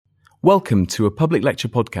Welcome to a public lecture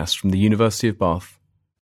podcast from the University of Bath.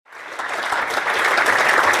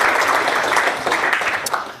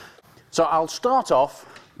 So I'll start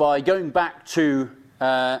off by going back to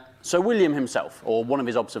Sir William himself, or one of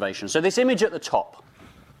his observations. So this image at the top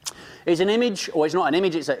is an image, or it's not an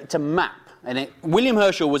image, it's a map. And William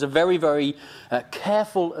Herschel was a very, very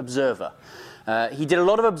careful observer. He did a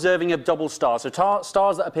lot of observing of double stars, so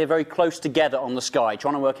stars that appear very close together on the sky,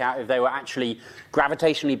 trying to work out if they were actually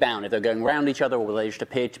gravitationally bound, if they're going around each other, or whether they just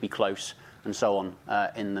appeared to be close, and so on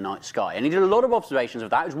in the night sky. And he did a lot of observations of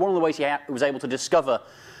that. It was one of the ways he was able to discover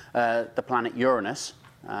the planet Uranus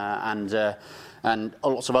and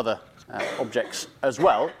lots of other objects as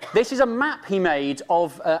well. This is a map he made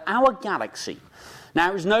of our galaxy. Now,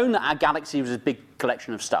 it was known that our galaxy was a big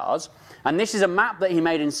collection of stars, and this is a map that he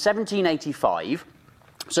made in 1785,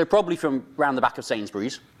 so probably from around the back of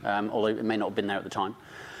Sainsbury's, although it may not have been there at the time.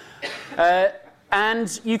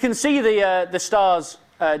 And you can see the stars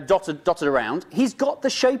dotted around. He's got the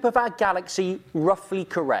shape of our galaxy roughly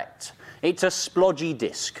correct. It's a splodgy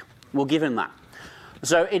disk. We'll give him that.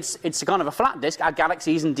 So it's a kind of a flat disk. Our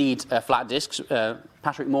galaxy is indeed flat disks.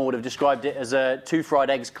 Patrick Moore would have described it as two fried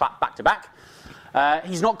eggs clapped back to back.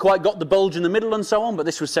 He's not quite got the bulge in the middle and so on, but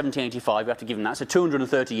this was 1785, we have to give him that, so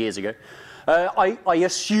 230 years ago. I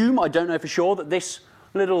assume, I don't know for sure, that this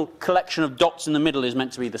little collection of dots in the middle is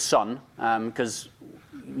meant to be the sun, because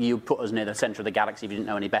you put us near the centre of the galaxy if you didn't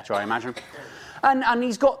know any better, I imagine. And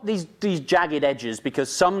he's got these jagged edges,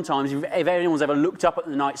 because sometimes, if anyone's ever looked up at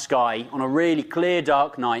the night sky on a really clear,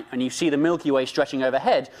 dark night, and you see the Milky Way stretching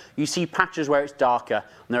overhead, you see patches where it's darker,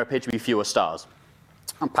 and there appear to be fewer stars.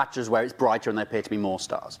 And patches where it's brighter and there appear to be more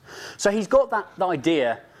stars. So he's got the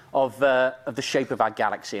idea of the shape of our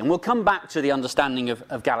galaxy. And we'll come back to the understanding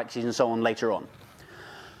of galaxies and so on later on.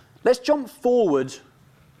 Let's jump forward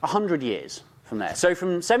 100 years from there. So from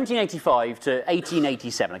 1785 to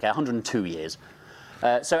 1887, okay, 102 years.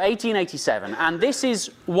 So 1887, and this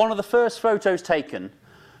is one of the first photos taken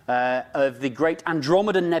of the great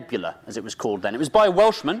Andromeda Nebula, as it was called then. It was by a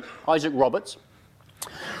Welshman, Isaac Roberts.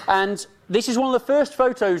 And this is one of the first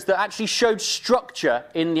photos that actually showed structure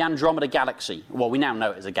in the Andromeda Galaxy. Well, we now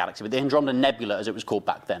know it as a galaxy, but the Andromeda Nebula, as it was called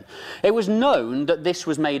back then. It was known that this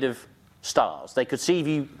was made of stars. They could see, if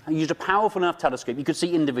you used a powerful enough telescope, you could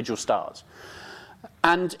see individual stars.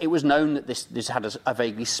 And it was known that this had a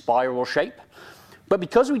vaguely spiral shape. But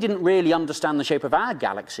because we didn't really understand the shape of our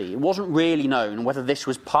galaxy, it wasn't really known whether this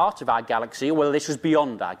was part of our galaxy or whether this was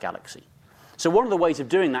beyond our galaxy. So one of the ways of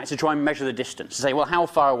doing that is to try and measure the distance, to say, well, how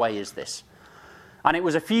far away is this? And it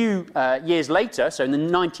was a few years later, so in the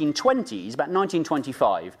 1920s, about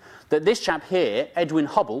 1925, that this chap here, Edwin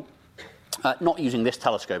Hubble, not using this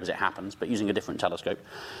telescope as it happens, but using a different telescope,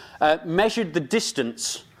 measured the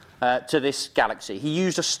distance to this galaxy. He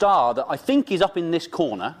used a star that I think is up in this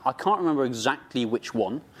corner. I can't remember exactly which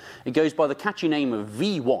one. It goes by the catchy name of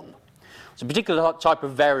V1. It's a particular type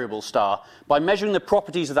of variable star. By measuring the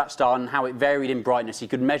properties of that star and how it varied in brightness, he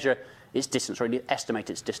could measure its distance, or estimate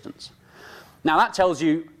its distance. Now that tells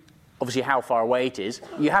you, obviously, how far away it is.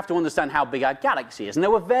 You have to understand how big our galaxy is. And there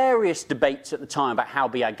were various debates at the time about how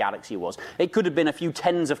big our galaxy was. It could have been a few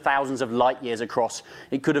tens of thousands of light years across.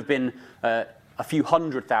 It could have been a few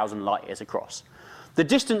 100,000 light years across. The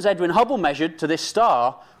distance Edwin Hubble measured to this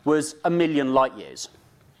star was 1 million light years,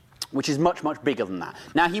 which is much, much bigger than that.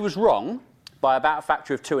 Now, he was wrong by about a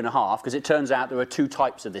factor of 2.5, because it turns out there are two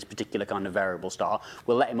types of this particular kind of variable star.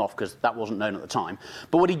 We'll let him off because that wasn't known at the time.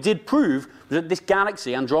 But what he did prove was that this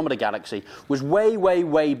galaxy, Andromeda Galaxy, was way, way,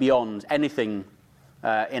 way beyond anything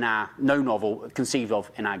in our known of or conceived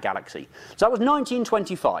of in our galaxy. So that was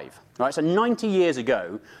 1925, right? So 90 years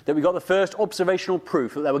ago that we got the first observational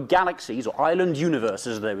proof that there were galaxies, or island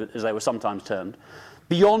universes as they were sometimes termed,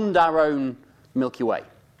 beyond our own Milky Way.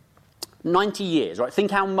 90 years, right?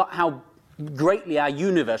 Think how greatly our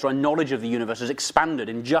universe, or our knowledge of the universe, has expanded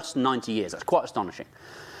in just 90 years. That's quite astonishing.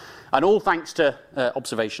 And all thanks to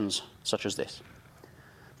observations such as this.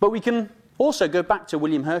 But we can also go back to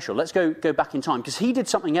William Herschel. Let's go back in time, because he did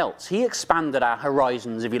something else. He expanded our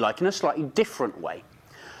horizons, if you like, in a slightly different way.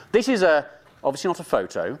 This is obviously not a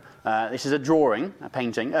photo. This is a drawing, a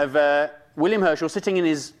painting, of William Herschel sitting in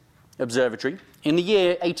his observatory in the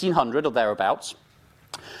year 1800 or thereabouts.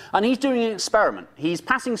 And he's doing an experiment. He's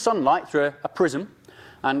passing sunlight through a prism,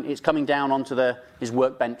 and it's coming down onto his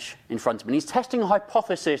workbench in front of him. And he's testing a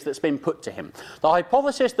hypothesis that's been put to him. The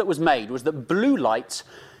hypothesis that was made was that blue light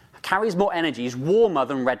carries more energy, is warmer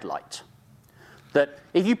than red light. that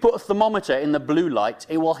if you put a thermometer in the blue light,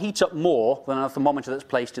 it will heat up more than a thermometer that's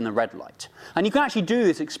placed in the red light. And you can actually do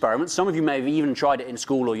this experiment. Some of you may have even tried it in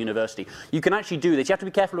school or university. You can actually do this. You have to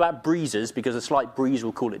be careful about breezes because a slight breeze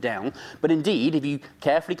will cool it down. But indeed, if you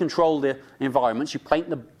carefully control the environments, you paint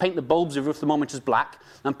the bulbs of your thermometers black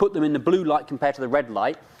and put them in the blue light compared to the red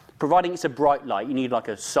light, providing it's a bright light. You need like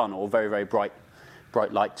a sun or very, very bright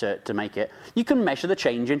light to make it. You can measure the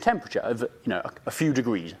change in temperature of a few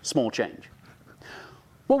degrees, small change.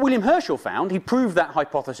 What William Herschel found, he proved that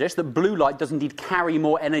hypothesis that blue light does indeed carry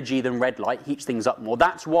more energy than red light, heats things up more.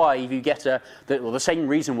 That's why if you get the same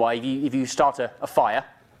reason why if you start a fire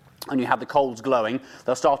and you have the coals glowing,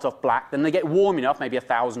 they'll start off black, then they get warm enough, maybe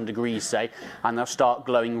 1,000 degrees say, and they'll start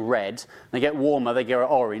glowing red. They get warmer, they go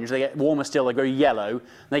orange, they get warmer still, they go yellow,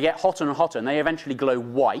 they get hotter and hotter, and they eventually glow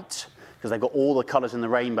white, because they've got all the colours in the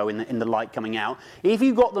rainbow in the light coming out. If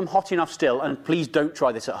you got them hot enough still, and please don't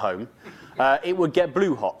try this at home, it would get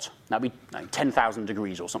blue hot. That would be 10,000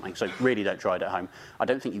 degrees or something, so really don't try it at home. I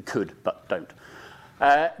don't think you could, but don't.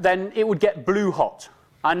 Then it would get blue hot.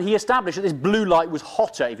 And he established that this blue light was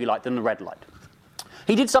hotter, if you like, than the red light.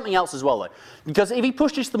 He did something else as well, though, because if he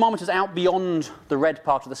pushed his thermometers out beyond the red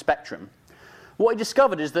part of the spectrum, what he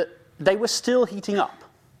discovered is that they were still heating up.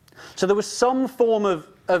 So there was some form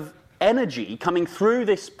of energy coming through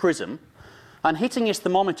this prism and hitting his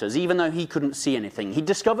thermometers, even though he couldn't see anything. He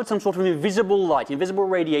discovered some sort of invisible light, invisible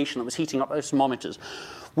radiation that was heating up those thermometers.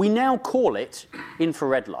 We now call it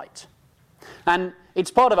infrared light. And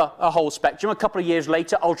it's part of a whole spectrum. A couple of years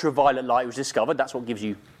later, ultraviolet light was discovered. That's what gives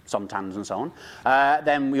you suntans and so on.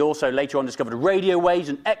 Then we also later on discovered radio waves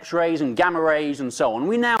and X-rays and gamma rays and so on.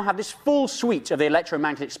 We now have this full suite of the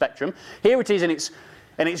electromagnetic spectrum. Here it is in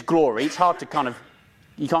its glory. It's hard to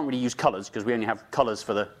you can't really use colours because we only have colours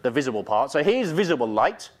for the visible part. So here's visible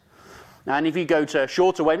light. And if you go to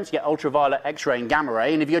shorter wavelengths, you get ultraviolet, X-ray and gamma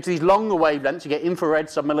ray. And if you go to these longer wavelengths, you get infrared,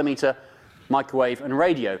 submillimeter, microwave and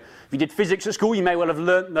radio. If you did physics at school, you may well have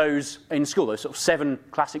learnt those in school, those sort of 7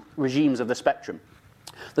 classic regimes of the spectrum.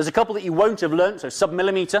 There's a couple that you won't have learnt, so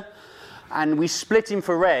submillimeter. And we split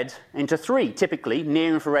infrared into 3, typically,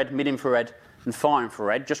 near infrared, mid-infrared and far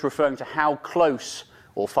infrared, just referring to how close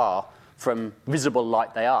or far from visible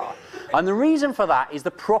light they are. And the reason for that is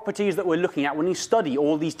the properties that we're looking at when you study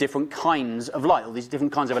all these different kinds of light, all these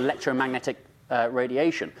different kinds of electromagnetic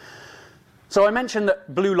radiation. So I mentioned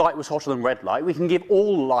that blue light was hotter than red light. We can give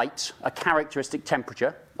all light a characteristic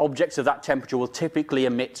temperature. Objects of that temperature will typically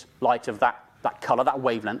emit light of that colour, that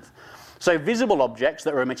wavelength. So visible objects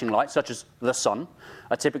that are emitting light, such as the sun,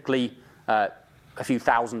 are typically a few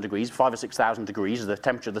thousand degrees, 5,000 or 6,000 degrees is the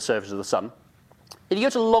temperature of the surface of the sun. If you go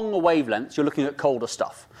to longer wavelengths, you're looking at colder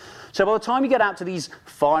stuff. So by the time you get out to these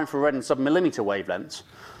far infrared and submillimeter wavelengths,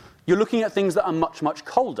 you're looking at things that are much, much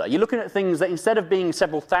colder. You're looking at things that instead of being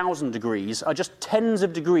several thousand degrees are just tens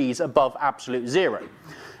of degrees above absolute zero.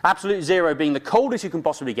 Absolute zero being the coldest you can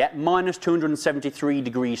possibly get, minus 273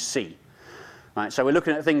 degrees C. Right, so we're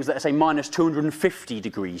looking at things that are, say, minus 250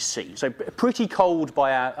 degrees C. So pretty cold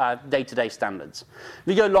by our day-to-day standards. If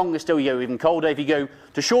you go longer still, you go even colder. If you go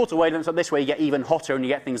to shorter wavelengths like this way, you get even hotter and you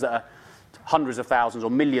get things that are hundreds of thousands or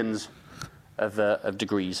millions of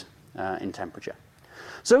degrees in temperature.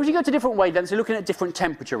 So as you go to different wavelengths, you're looking at different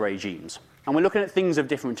temperature regimes. And we're looking at things of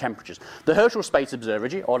different temperatures. The Herschel Space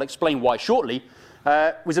Observatory, I'll explain why shortly,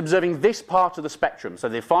 was observing this part of the spectrum. So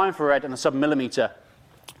the far infrared and the submillimeter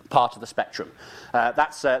part of the spectrum.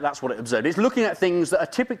 That's what it observed. It's looking at things that are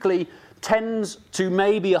typically tens to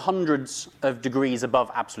maybe hundreds of degrees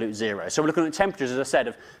above absolute zero. So we're looking at temperatures, as I said,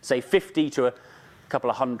 of say 50 to a couple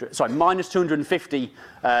of hundred, sorry, minus 250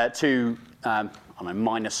 to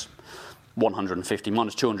minus 150,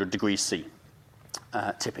 minus 200 degrees C,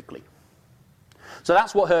 typically. So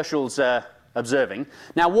that's what Herschel's observing.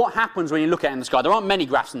 Now, what happens when you look at it in the sky? There aren't many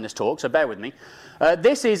graphs in this talk, so bear with me.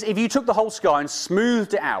 This is if you took the whole sky and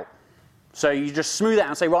smoothed it out. So you just smooth it out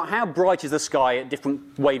and say, right, how bright is the sky at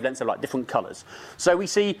different wavelengths of light, different colours? So we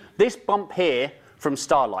see this bump here from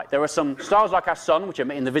starlight. There are some stars like our sun, which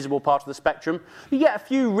emit in the visible part of the spectrum. You get a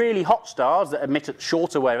few really hot stars that emit at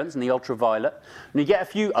shorter wavelengths in the ultraviolet. And you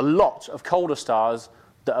get a lot of colder stars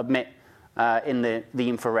that emit in the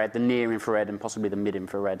infrared, the near infrared, and possibly the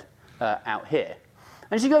mid-infrared out here.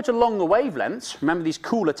 And as you go to longer wavelengths, remember these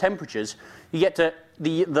cooler temperatures, you get to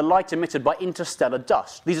the light emitted by interstellar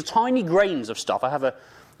dust. These are tiny grains of stuff. I have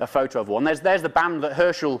a photo of one. There's the band that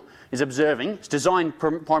Herschel is observing. It's designed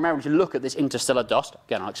primarily to look at this interstellar dust.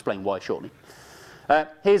 Again, I'll explain why shortly.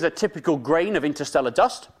 Here's a typical grain of interstellar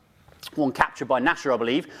dust, one captured by NASA, I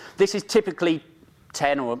believe. This is typically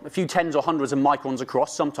 10 or a few tens or hundreds of microns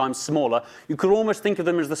across, sometimes smaller. You could almost think of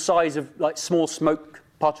them as the size of like small smoke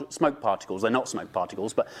particles. They're not smoke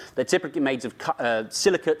particles, but they're typically made of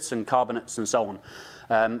silicates and carbonates and so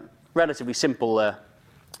on. Relatively simple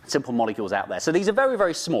molecules out there. So these are very,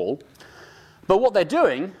 very small. But what they're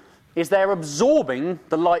doing is they're absorbing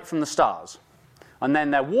the light from the stars. And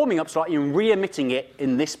then they're warming up slightly and re-emitting it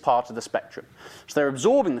in this part of the spectrum. So they're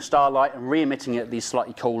absorbing the starlight and re-emitting it at these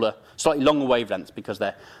slightly colder, slightly longer wavelengths because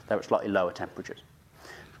they're at slightly lower temperatures.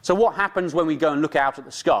 So what happens when we go and look out at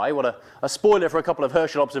the sky? Well, a spoiler for a couple of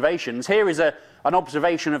Herschel observations. Here is an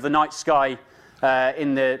observation of the night sky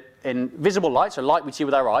in visible light, so light we see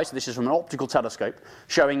with our eyes. So this is from an optical telescope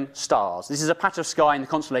showing stars. This is a patch of sky in the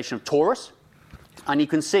constellation of Taurus. And you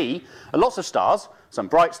can see lots of stars, some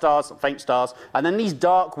bright stars, some faint stars, and then these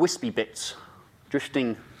dark wispy bits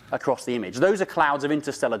drifting across the image. Those are clouds of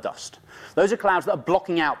interstellar dust. Those are clouds that are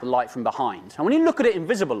blocking out the light from behind. And when you look at it in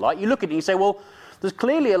visible light, you look at it and you say, well, there's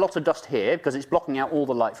clearly a lot of dust here because it's blocking out all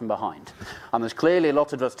the light from behind. And there's clearly a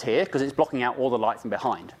lot of dust here because it's blocking out all the light from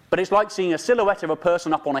behind. But it's like seeing a silhouette of a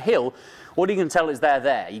person up on a hill. All you can tell is they're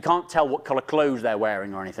there. You can't tell what colour clothes they're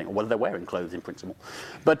wearing or anything, or whether they're wearing clothes in principle.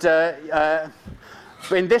 But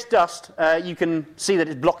in this dust, you can see that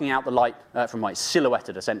it's blocking out the light from light,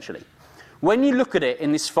 silhouetted essentially. When you look at it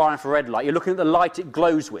in this far infrared light, you're looking at the light it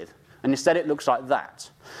glows with. And instead it looks like that.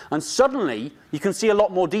 And suddenly, you can see a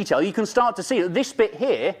lot more detail. You can start to see that this bit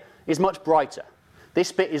here is much brighter.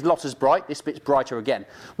 This bit is not as bright, this bit's brighter again.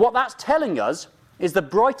 What that's telling us is the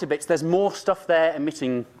brighter bits, there's more stuff there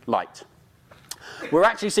emitting light. We're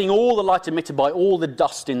actually seeing all the light emitted by all the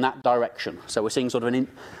dust in that direction. So we're seeing sort of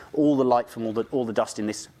all the light from all the dust in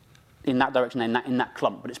that direction, in that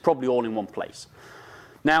clump, but it's probably all in one place.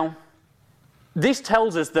 Now, this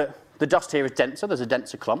tells us that the dust here is denser, there's a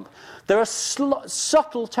denser clump. There are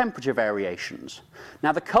subtle temperature variations.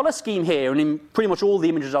 Now the colour scheme here, and in pretty much all the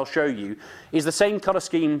images I'll show you, is the same colour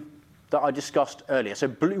scheme that I discussed earlier. So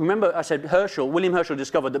blue, remember I said William Herschel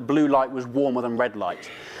discovered that blue light was warmer than red light.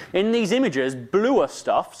 In these images, bluer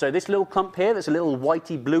stuff, so this little clump here, there's a little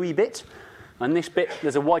whitey bluey bit, and this bit,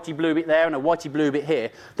 there's a whitey blue bit there and a whitey blue bit here.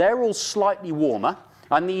 They're all slightly warmer,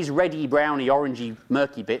 and these reddy, browny, orangey,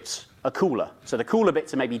 murky bits are cooler. So the cooler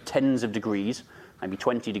bits are maybe tens of degrees, maybe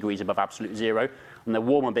 20 degrees above absolute zero, and the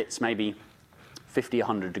warmer bits maybe 50,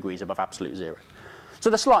 100 degrees above absolute zero. So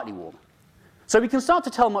they're slightly warmer. So we can start to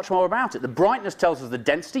tell much more about it. The brightness tells us the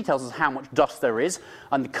density, tells us how much dust there is,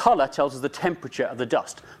 and the colour tells us the temperature of the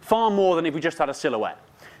dust, far more than if we just had a silhouette.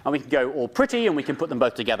 And we can go all pretty, and we can put them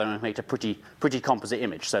both together and make a pretty composite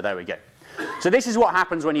image. So there we go. So this is what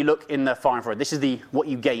happens when you look in the far infrared. This is what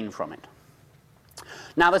you gain from it.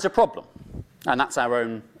 Now there's a problem, and that's our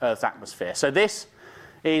own Earth's atmosphere. So this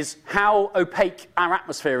is how opaque our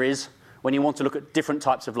atmosphere is when you want to look at different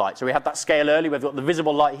types of light. So we had that scale earlier. We've got the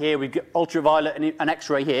visible light here, we've got ultraviolet and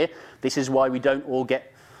X-ray here. This is why we don't all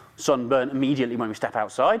get sunburn immediately when we step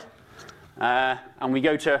outside. And we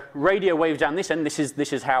go to radio waves down this end. This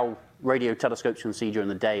is how radio telescopes can see during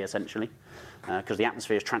the day, essentially, because the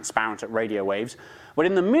atmosphere is transparent at radio waves. But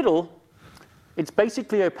in the middle, it's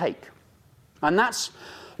basically opaque. And that's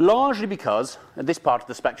largely because, at this part of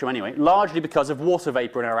the spectrum anyway, largely because of water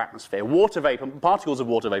vapor in our atmosphere. Water vapor, particles of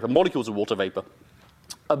water vapor, molecules of water vapor,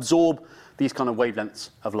 absorb these kind of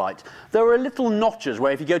wavelengths of light. There are little notches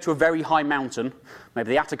where if you go to a very high mountain, maybe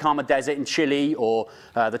the Atacama Desert in Chile, or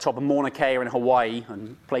the top of Mauna Kea in Hawaii,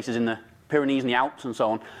 and places in the Pyrenees and the Alps and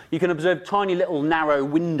so on, you can observe tiny little narrow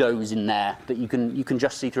windows in there that you can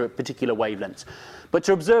just see through at particular wavelengths. But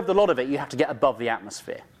to observe a lot of it, you have to get above the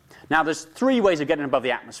atmosphere. Now, there's three ways of getting above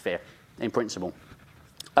the atmosphere, in principle.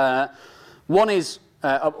 One is,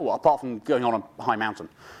 apart from going on a high mountain,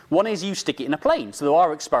 one is you stick it in a plane. So there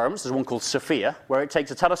are experiments, there's one called SOFIA, where it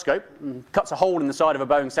takes a telescope and cuts a hole in the side of a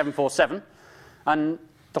Boeing 747, and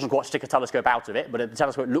doesn't quite stick a telescope out of it, but the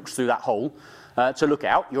telescope looks through that hole to look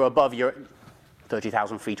out. You're above your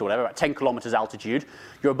 30,000 feet or whatever, about 10 kilometers altitude.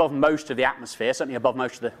 You're above most of the atmosphere, certainly above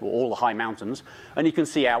most of all the high mountains, and you can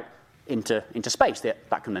see out into space.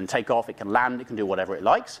 That can then take off, it can land, it can do whatever it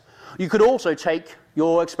likes. You could also take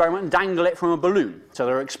your experiment and dangle it from a balloon. So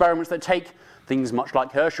there are experiments that take things much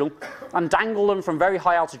like Herschel and dangle them from very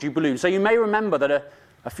high altitude balloons. So you may remember that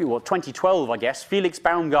 2012, I guess, Felix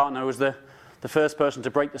Baumgartner was the first person to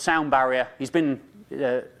break the sound barrier. He's been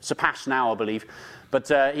surpassed now, I believe.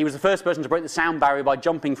 But he was the first person to break the sound barrier by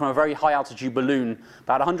jumping from a very high altitude balloon,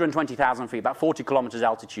 about 120,000 feet, about 40 kilometers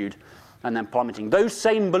altitude, and then plummeting. Those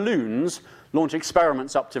same balloons launch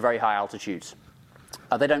experiments up to very high altitudes.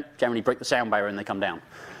 They don't generally break the sound barrier and they come down.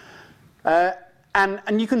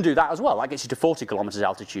 And you can do that as well. That gets you to 40 kilometers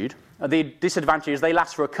altitude. The disadvantage is they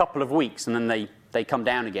last for a couple of weeks and then they come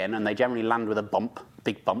down again, and they generally land with a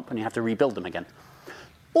big bump, and you have to rebuild them again.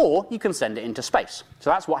 Or you can send it into space. So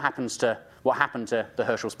that's what happened to the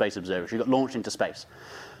Herschel Space Observatory. It got launched into space.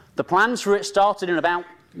 The plans for it started in about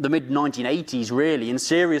the mid-1980s, really, and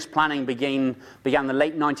serious planning began the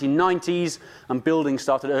late 1990s, and building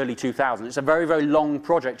started early 2000. It's a very, very long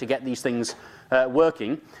project to get these things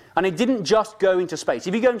working. And it didn't just go into space.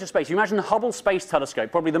 If you go into space, you imagine the Hubble Space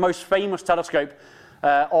Telescope, probably the most famous telescope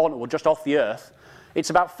on or just off the Earth. It's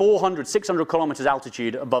about 400, 600 kilometers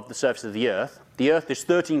altitude above the surface of the Earth. The Earth is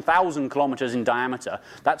 13,000 kilometers in diameter.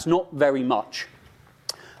 That's not very much.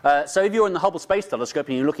 So if you're in the Hubble Space Telescope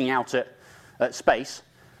and you're looking out at space,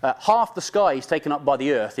 half the sky is taken up by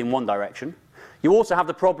the Earth in one direction. You also have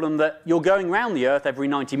the problem that you're going around the Earth every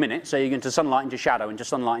 90 minutes, so you're going to sunlight into shadow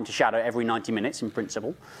every 90 minutes in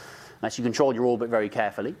principle, unless you control your orbit very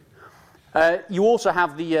carefully. You also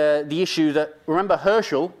have the issue that, remember,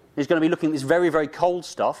 Herschel is going to be looking at this very, very cold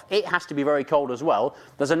stuff. It has to be very cold as well.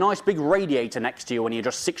 There's a nice big radiator next to you when you're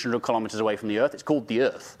just 600 kilometers away from the Earth. It's called the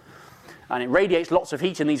Earth. And it radiates lots of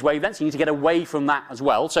heat in these wavelengths. You need to get away from that as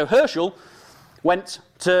well. So Herschel went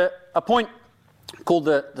to a point called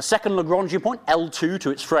the second Lagrangian point, L2 to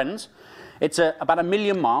its friends. It's about 1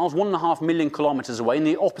 million miles, 1.5 million kilometers away in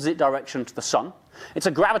the opposite direction to the Sun. It's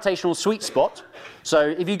a gravitational sweet spot. So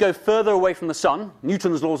if you go further away from the Sun,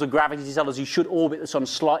 Newton's laws of gravity tell us you should orbit the Sun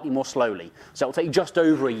slightly more slowly. So it'll take you just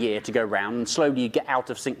over a year to go round, and slowly you get out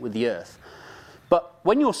of sync with the Earth. But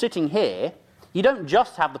when you're sitting here, you don't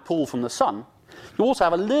just have the pull from the Sun. You also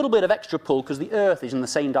have a little bit of extra pull because the Earth is in the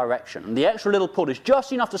same direction. And the extra little pull is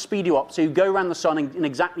just enough to speed you up so you go around the Sun in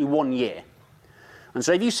exactly 1 year. And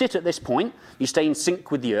so if you sit at this point, you stay in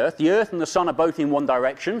sync with the Earth. The Earth and the Sun are both in one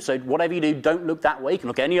direction, so whatever you do, don't look that way. You can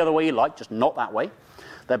look any other way you like, just not that way.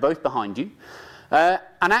 They're both behind you. And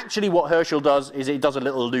actually what Herschel does is it does a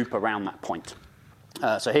little loop around that point.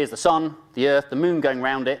 So here's the Sun, the Earth, the Moon going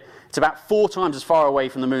around it. It's about 4 times as far away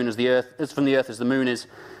from the Moon as the Earth, as the Moon is,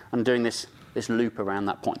 and doing this loop around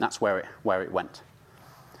that point. That's where it went.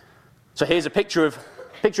 So here's a picture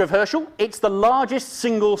of Herschel. It's the largest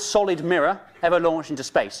single solid mirror ever launched into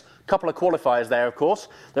space. A couple of qualifiers there, of course.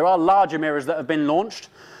 There are larger mirrors that have been launched.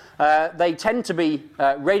 They tend to be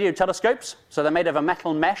radio telescopes, so they're made of a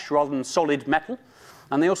metal mesh rather than solid metal.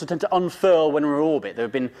 And they also tend to unfurl when we're in orbit. There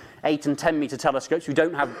have been 8 and 10 meter telescopes who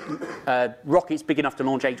don't have rockets big enough to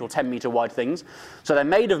launch 8 or 10 meter wide things. So they're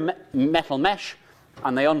made of metal mesh,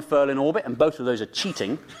 and they unfurl in orbit, and both of those are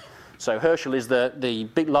cheating. So Herschel is the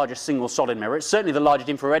largest single solid mirror. It's certainly the largest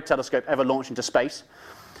infrared telescope ever launched into space.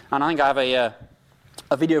 And I think I have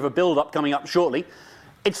a video of a build-up coming up shortly.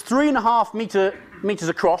 It's 3.5 meters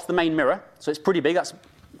across, the main mirror, so it's pretty big. That's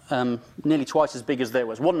nearly twice as big as there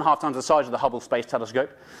was, 1.5 times the size of the Hubble Space Telescope.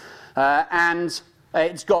 And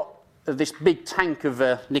it's got this big tank of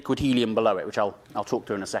liquid helium below it, which I'll talk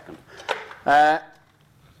to in a second.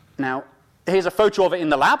 Now, here's a photo of it in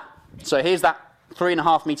the lab. So here's that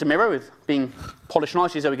 3.5 meter mirror with being polished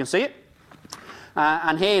nicely so we can see it.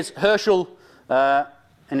 And here's Herschel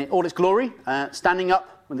in all its glory, standing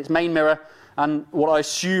up with its main mirror, and what I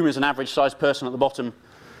assume is an average-sized person at the bottom.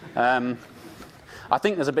 I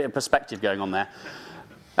think there's a bit of perspective going on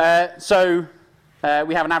there. So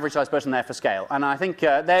we have an average-sized person there for scale. And I think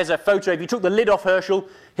there's a photo. If you took the lid off Herschel,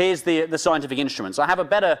 here's the scientific instruments. I have a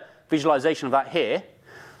better visualization of that here.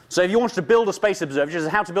 So if you wanted to build a space observatory, this is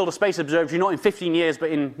how to build a space observatory, not in 15 years, but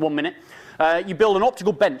in 1 minute. You build an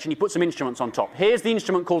optical bench and you put some instruments on top. Here's the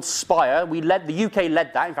instrument called Spire. The UK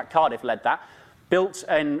led that, in fact Cardiff led that, built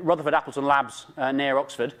in Rutherford Appleton Labs near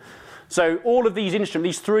Oxford. So all of these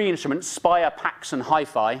instruments, these 3 instruments, Spire, PAX and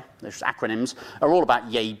HiFi, those acronyms, are all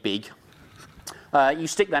about yay big. You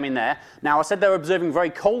stick them in there. Now, I said they were observing very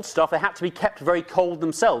cold stuff. They had to be kept very cold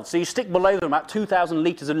themselves. So you stick below them about 2,000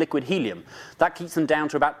 litres of liquid helium. That keeps them down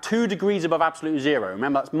to about 2 degrees above absolute zero.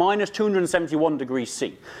 Remember, that's minus 271 degrees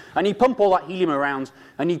C. And you pump all that helium around,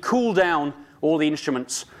 and you cool down all the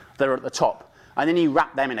instruments that are at the top. And then you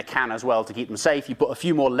wrap them in a can as well to keep them safe. You put a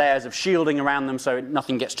few more layers of shielding around them so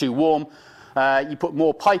nothing gets too warm. You put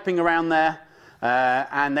more piping around there.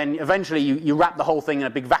 And then eventually you wrap the whole thing in a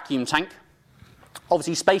big vacuum tank.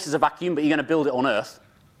 Obviously, space is a vacuum, but you're going to build it on Earth,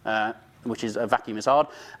 which is a vacuum is hard.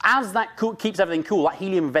 As that keeps everything cool, that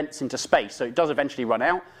helium vents into space, so it does eventually run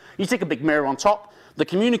out. You stick a big mirror on top. The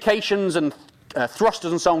communications and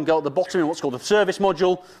thrusters and so on go at the bottom in what's called a service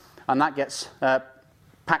module, and that gets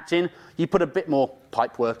packed in. You put a bit more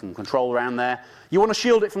pipe work and control around there. You want to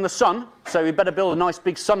shield it from the sun, so you better build a nice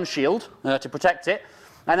big sun shield to protect it.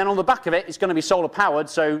 And then on the back of it, it's going to be solar powered,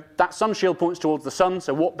 so that sun shield points towards the sun,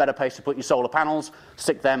 so what better place to put your solar panels,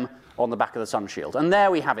 stick them on the back of the sun shield. And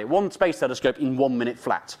there we have it, one space telescope in 1 minute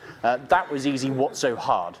flat. That was easy, what so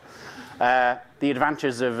hard? The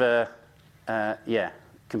advantages of,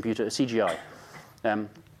 computer, CGI.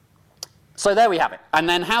 So there we have it. And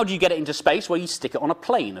then how do you get it into space? Well, you stick it on a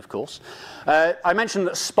plane, of course. I mentioned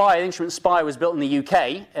that Spire, the instrument Spire, was built in the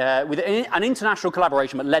UK with an international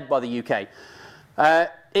collaboration, but led by the UK.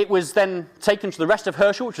 It was then taken to the rest of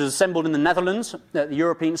Herschel, which was assembled in the Netherlands at the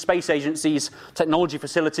European Space Agency's technology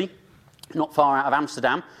facility, not far out of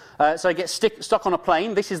Amsterdam. So it gets stuck on a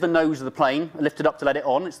plane. This is the nose of the plane, lifted up to let it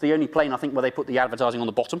on. It's the only plane, I think, where they put the advertising on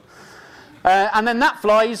the bottom. And then that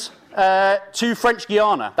flies to French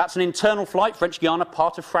Guiana. That's an internal flight. French Guiana,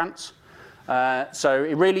 part of France. So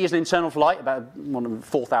it really is an internal flight, about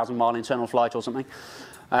 4,000-mile internal flight or something.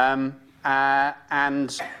 And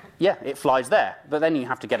yeah, it flies there. But then you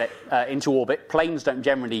have to get it into orbit. Planes don't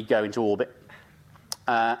generally go into orbit.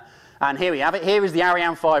 And here we have it. Here is the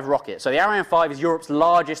Ariane 5 rocket. So the Ariane 5 is Europe's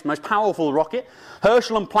largest, most powerful rocket.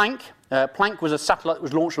 Herschel and Planck. Planck was a satellite that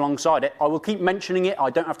was launched alongside it. I will keep mentioning it. I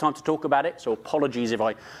don't have time to talk about it, so apologies if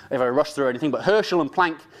I rush through anything. But Herschel and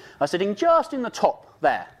Planck are sitting just in the top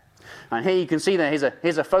there. And here you can see there,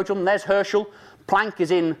 here's a photo. There's Herschel. Planck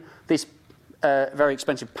is in this very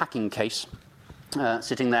expensive packing case,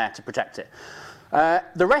 sitting there to protect it.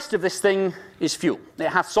 The rest of this thing is fuel. It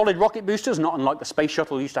has solid rocket boosters, not unlike the space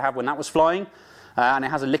shuttle used to have when that was flying. And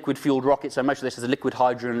it has a liquid-fueled rocket, so most of this is a liquid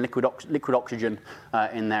hydrogen and liquid oxygen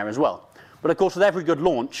in there as well. But of course, with every good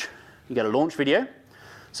launch, you get a launch video.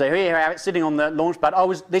 So here you have it sitting on the launch pad.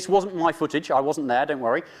 This wasn't my footage. I wasn't there, don't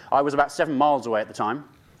worry. I was about 7 miles away at the time.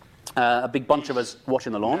 A big bunch of us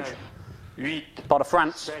watching the launch. Part of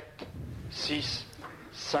France. 6,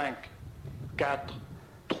 5,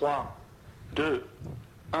 4, 3, 2,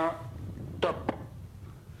 1, top.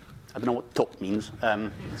 I don't know what top means.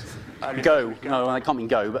 Go. No, it can't mean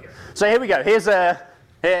go. But so here we go. Here's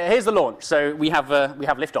the launch. So we have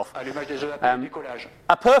liftoff.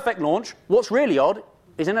 A perfect launch. What's really odd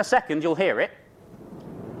is in a second you'll hear it.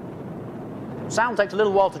 Sound takes a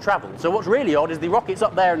little while to travel. So what's really odd is the rocket's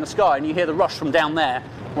up there in the sky and you hear the rush from down there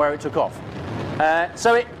where it took off.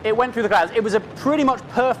 So it went through the clouds. It was a pretty much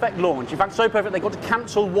perfect launch. In fact, so perfect they got to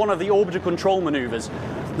cancel one of the orbital control maneuvers.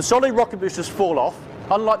 The solid rocket boosters fall off.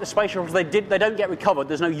 Unlike the space shuttles, they don't get recovered.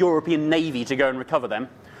 There's no European Navy to go and recover them.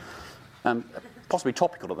 Possibly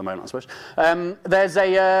topical at the moment, I suppose. There's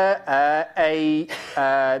the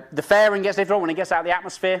fairing gets lifted off when it gets out of the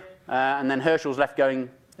atmosphere, and then Herschel's left going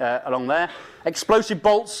along there. Explosive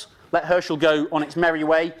bolts let Herschel go on its merry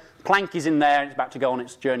way. Planck is in there, and it's about to go on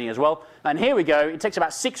its journey as well. And here we go. It takes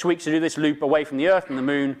about 6 weeks to do this loop away from the Earth and the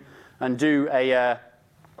Moon, and do a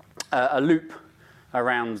loop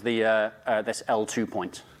around this L2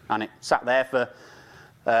 point. And it sat there for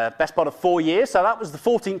best part of 4 years. So that was the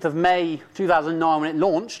 14th of May 2009 when it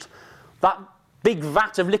launched. That big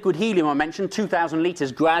vat of liquid helium I mentioned, 2,000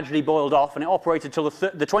 litres, gradually boiled off, and it operated till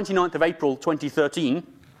the 29th of April 2013.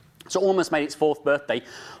 So it almost made its 4th birthday.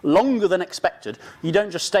 Longer than expected. You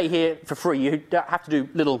don't just stay here for free. You have to do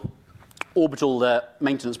little orbital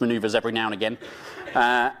maintenance manoeuvres every now and again.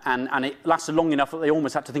 And it lasted long enough that they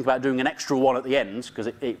almost had to think about doing an extra one at the end because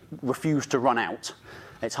it refused to run out.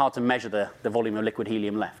 It's hard to measure the volume of liquid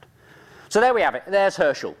helium left. So there we have it. There's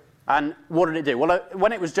Herschel. And what did it do? Well,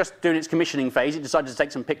 when it was just doing its commissioning phase, it decided to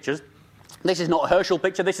take some pictures. This is not a Herschel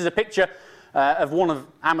picture. This is a picture of one of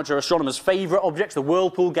amateur astronomers' favourite objects, the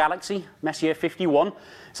Whirlpool Galaxy, Messier 51.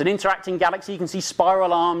 It's an interacting galaxy. You can see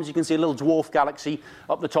spiral arms. You can see a little dwarf galaxy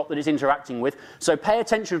up the top that it's interacting with. So pay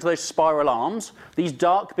attention to those spiral arms. These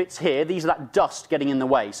dark bits here, these are that dust getting in the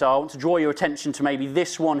way. So I want to draw your attention to maybe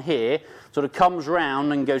this one here, sort of comes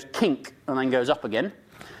round and goes kink and then goes up again.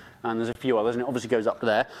 And there's a few others, and it obviously goes up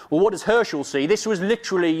there. Well, what does Herschel see? This was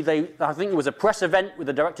literally, I think it was a press event with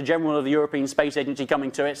the Director General of the European Space Agency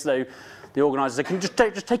coming to it, so the organisers said, can you just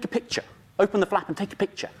take a picture? Open the flap and take a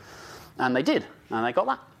picture. And they did, and they got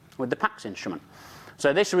that with the PAX instrument.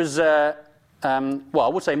 So this was, well, I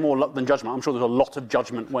would say more luck than judgment. I'm sure there's a lot of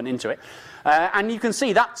judgment went into it. And you can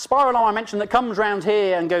see that spiral arm I mentioned that comes round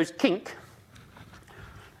here and goes kink.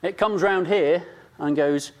 It comes round here and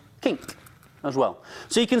goes kink as well.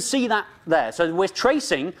 So you can see that there. So we're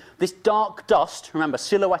tracing this dark dust, remember,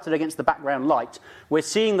 silhouetted against the background light. We're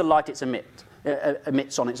seeing the light it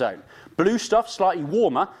emits on its own. Blue stuff, slightly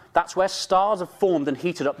warmer, that's where stars have formed and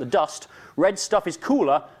heated up the dust. Red stuff is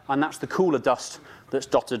cooler, and that's the cooler dust that's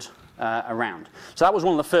dotted around. So that was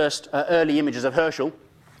one of the first early images of Herschel.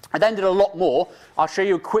 I then did a lot more. I'll show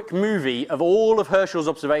you a quick movie of all of Herschel's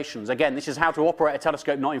observations. Again, this is how to operate a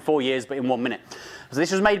telescope not in 4 years, but in 1 minute. So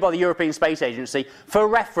this was made by the European Space Agency. For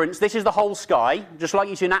reference, this is the whole sky. Just like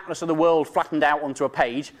you see an atlas of the world flattened out onto a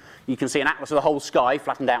page, you can see an atlas of the whole sky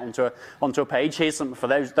flattened out onto a page. Here's something for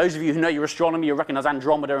those of you who know your astronomy, you recognize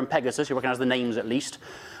Andromeda and Pegasus, you recognize the names at least.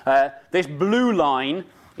 This blue line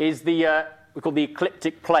is we call the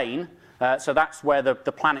ecliptic plane. So that's where the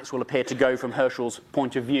planets will appear to go from Herschel's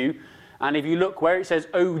point of view. And if you look where it says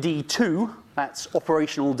OD2, that's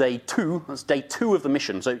operational day 2. That's day 2 of the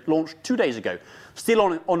mission. So it launched 2 days ago.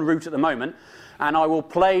 Still en route at the moment. And I will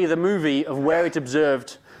play the movie of where it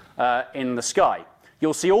observed in the sky.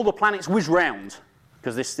 You'll see all the planets whiz round,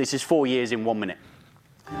 because this is 4 years in 1 minute.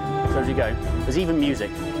 So as you go, there's even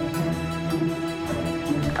music.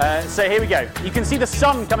 So here we go. You can see the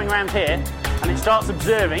sun coming around here. And it starts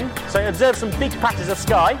observing. So it observes some big patches of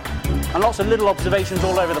sky and lots of little observations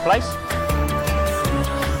all over the place.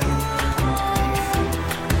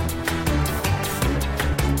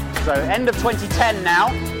 So end of 2010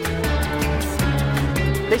 now.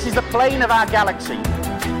 This is the plane of our galaxy.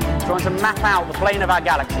 Trying to map out the plane of our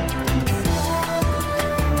galaxy.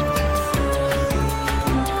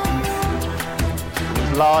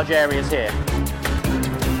 These large areas here.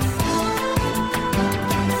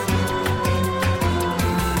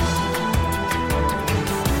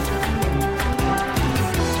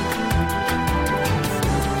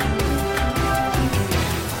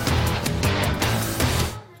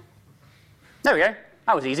 There we go.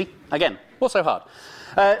 That was easy. Again, what's so hard?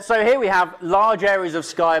 So here we have large areas of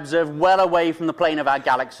sky observed well away from the plane of our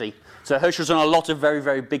galaxy. So Herschel's done a lot of very,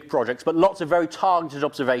 very big projects, but lots of very targeted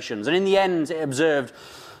observations. And in the end, it observed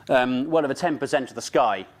well over 10% of the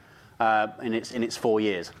sky in its 4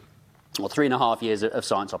 years, or 3.5 years of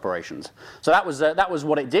science operations. So that was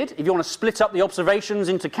what it did. If you want to split up the observations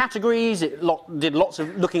into categories, it did lots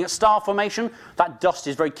of looking at star formation. That dust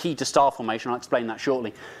is very key to star formation. I'll explain that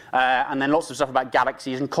shortly. And then lots of stuff about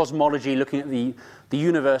galaxies and cosmology, looking at the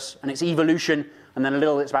universe and its evolution, and then a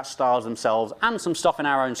little bit about stars themselves, and some stuff in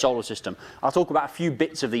our own solar system. I'll talk about a few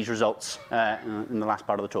bits of these results in the last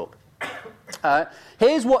part of the talk.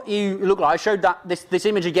 Here's what you look like. I showed that this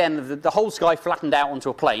image again, the whole sky flattened out onto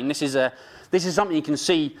a plane. This is something you can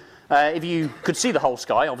see if you could see the whole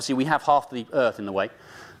sky. Obviously, we have half the Earth in the way.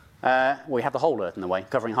 We have the whole Earth in the way,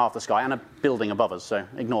 covering half the sky, and a building above us, so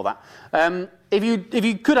ignore that. If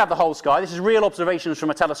you could have the whole sky, this is real observations from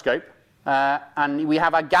a telescope, and we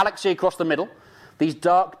have our galaxy across the middle, these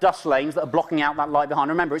dark dust lanes that are blocking out that light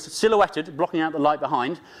behind. Remember, it's silhouetted, blocking out the light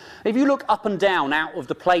behind. If you look up and down out of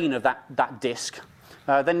the plane of that disk,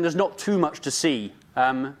 then there's not too much to see.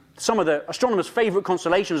 Some of the astronomers' favourite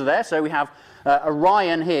constellations are there. So we have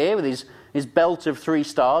Orion here with his belt of 3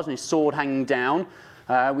 stars and his sword hanging down.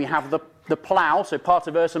 We have the Plough, so part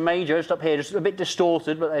of Ursa Major, just up here, just a bit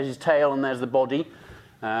distorted, but there's his tail and there's the body.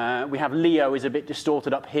 We have Leo is a bit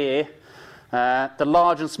distorted up here. The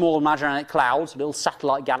large and small Magellanic Clouds, little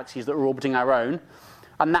satellite galaxies that are orbiting our own.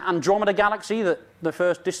 And that Andromeda galaxy that the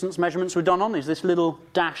first distance measurements were done on is this little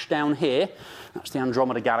dash down here. That's the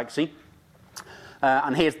Andromeda galaxy.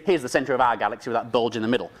 And here's the centre of our galaxy with that bulge in the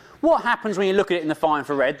middle. What happens when you look at it in the far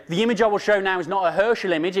infrared? The image I will show now is not a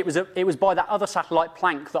Herschel image. It was by that other satellite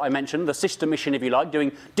Planck that I mentioned, the sister mission, if you like,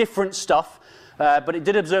 doing different stuff. But it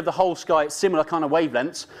did observe the whole sky at similar kind of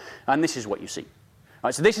wavelengths. And this is what you see.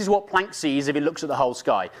 Right, so this is what Planck sees if it looks at the whole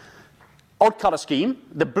sky. Odd colour scheme.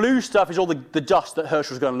 The blue stuff is all the dust that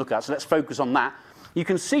Herschel's going to look at, so let's focus on that. You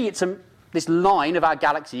can see it's this line of our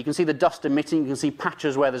galaxy. You can see the dust emitting. You can see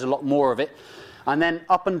patches where there's a lot more of it. And then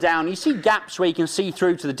up and down, you see gaps where you can see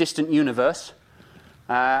through to the distant universe.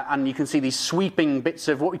 And you can see these sweeping bits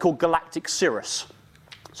of what we call galactic cirrus.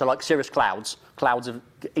 So like cirrus clouds of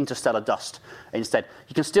interstellar dust instead.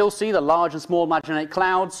 You can still see the large and small Magellanic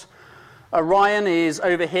Clouds. Orion is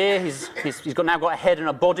over here. He's now got a head and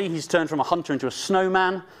a body. He's turned from a hunter into a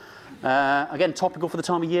snowman. Again, topical for the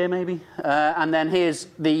time of year, maybe. And then here's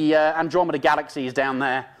the Andromeda galaxy is down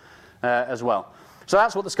there as well. So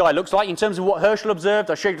that's what the sky looks like. In terms of what Herschel observed,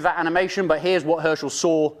 I showed you that animation, but here's what Herschel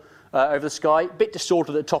saw over the sky. A bit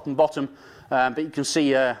distorted at the top and bottom, but you can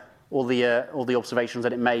see all the observations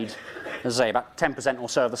that it made, as I say, about 10% or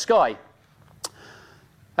so of the sky.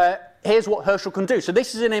 Here's what Herschel can do. So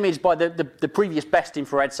this is an image by the previous best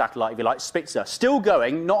infrared satellite, if you like, Spitzer. Still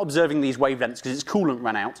going, not observing these wavelengths because its coolant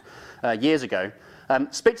ran out years ago.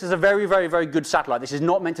 Spitzer is a very, very, very good satellite. This is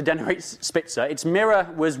not meant to denigrate Spitzer. Its mirror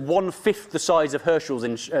was 1/5 the size of Herschel's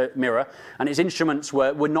mirror, and its instruments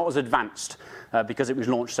were not as advanced because it was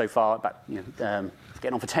launched so far,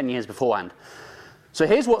 getting on for 10 years beforehand. So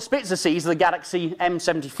here's what Spitzer sees of the galaxy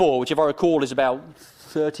M74, which if I recall is about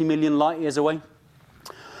 30 million light years away.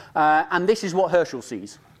 And this is what Herschel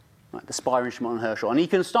sees, right, the spiral instrument on Herschel. And you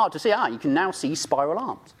can start to see, you can now see spiral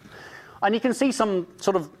arms. And you can see some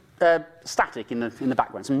sort of static in the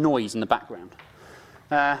background, some noise in the background.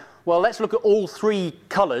 Well, let's look at all three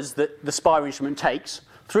colours that the spiral instrument takes.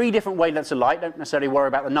 3 different wavelengths of light, don't necessarily worry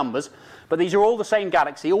about the numbers, but these are all the same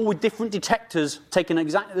galaxy, all with different detectors taken at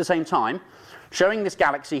exactly the same time, showing this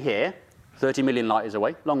galaxy here, 30 million light years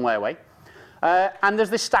away, long way away. And there's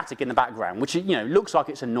this static in the background, which looks like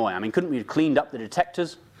it's annoying. I mean, couldn't we have cleaned up the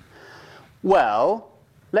detectors? Well,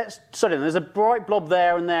 let's study them. There's a bright blob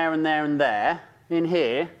there and there and there and there. In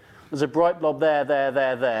here, there's a bright blob there, there,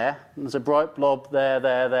 there, there. And there's a bright blob there,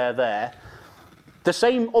 there, there, there. The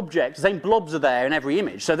same objects, the same blobs are there in every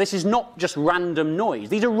image. So this is not just random noise.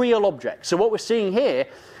 These are real objects. So what we're seeing here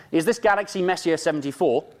is this galaxy Messier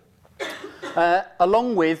 74,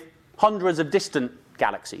 along with hundreds of distant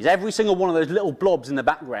galaxies. Every single one of those little blobs in the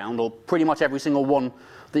background, or pretty much every single one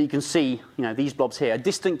that you can see, these blobs here, are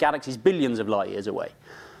distant galaxies billions of light years away.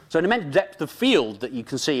 So an immense depth of field that you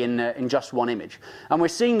can see in just one image. And we're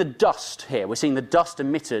seeing the dust here. We're seeing the dust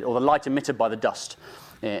emitted, or the light emitted by the dust,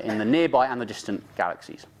 in the nearby and the distant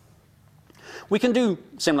galaxies. We can do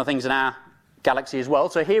similar things in our galaxy as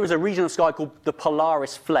well. So here is a region of sky called the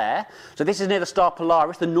Polaris Flare. So this is near the star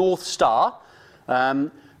Polaris, the North Star.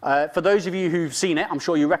 For those of you who've seen it, I'm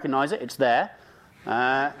sure you recognise it. It's there.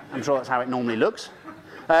 I'm sure that's how it normally looks.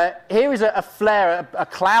 Here is a flare, a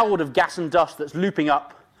cloud of gas and dust that's looping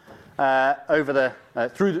up over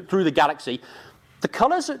through the galaxy. The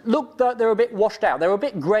colours look like they're a bit washed out. They're a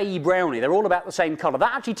bit grey-browny. They're all about the same colour.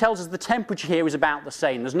 That actually tells us the temperature here is about the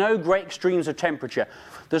same. There's no great extremes of temperature.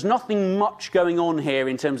 There's nothing much going on here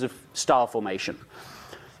in terms of star formation.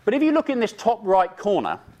 But if you look in this top right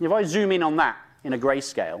corner, if I zoom in on that in a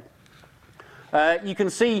grayscale, you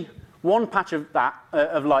can see one patch of that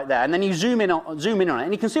of light there, and then you zoom in on it,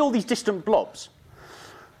 and you can see all these distant blobs.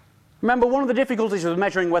 Remember, one of the difficulties with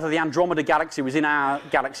measuring whether the Andromeda galaxy was in our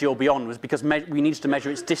galaxy or beyond was because we needed to measure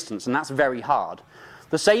its distance, and that's very hard.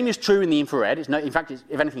 The same is true in the infrared. In fact,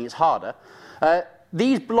 if anything, it's harder.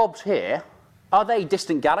 These blobs here, are they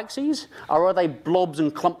distant galaxies, or are they blobs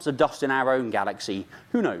and clumps of dust in our own galaxy?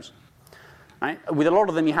 Who knows? Right? With a lot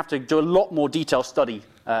of them, you have to do a lot more detailed study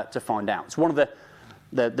to find out. It's one of the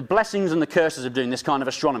blessings and the curses of doing this kind of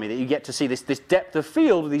astronomy, that you get to see this depth of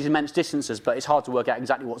field with these immense distances, but it's hard to work out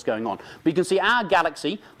exactly what's going on. But you can see our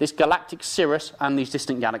galaxy, this galactic cirrus, and these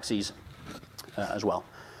distant galaxies as well.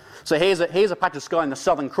 So here's a patch of sky in the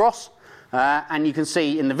Southern Cross, and you can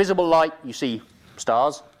see in the visible light, you see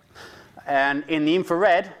stars, and in the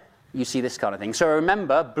infrared, you see this kind of thing. So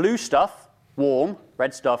remember, blue stuff, warm,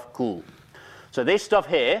 red stuff, cool. So this stuff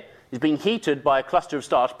here is being heated by a cluster of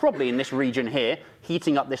stars, probably in this region here,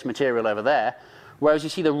 heating up this material over there, whereas you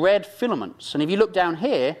see the red filaments. And if you look down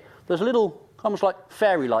here, there's little, almost like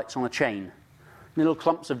fairy lights on a chain, little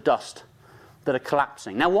clumps of dust that are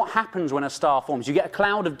collapsing. Now, what happens when a star forms? You get a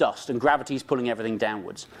cloud of dust, and gravity's pulling everything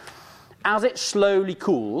downwards. As it slowly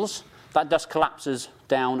cools, that dust collapses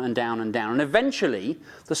down and down and down. And eventually,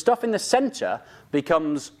 the stuff in the center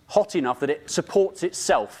becomes hot enough that it supports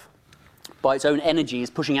itself by its own energy, is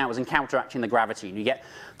pushing outwards and counteracting the gravity. And you get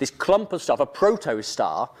this clump of stuff, a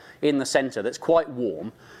protostar, in the center that's quite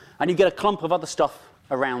warm, and you get a clump of other stuff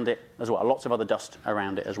around it as well, lots of other dust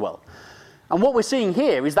around it as well. And what we're seeing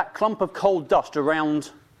here is that clump of cold dust around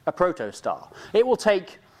a protostar. It will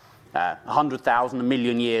take 100,000, a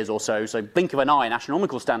million years or so think of an eye in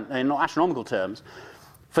astronomical terms,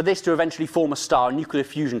 for this to eventually form a star, nuclear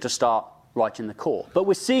fusion to start right in the core. But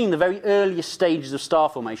we're seeing the very earliest stages of star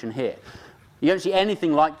formation here. You don't see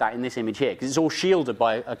anything like that in this image here, because it's all shielded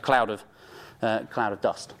by a cloud of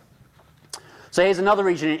dust. So here's another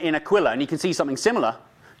region in Aquila, and you can see something similar.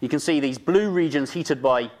 You can see these blue regions heated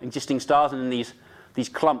by existing stars, and then these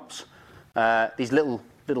clumps, these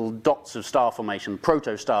little dots of star formation,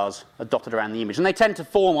 protostars, are dotted around the image. And they tend to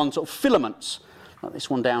form on sort of filaments, like this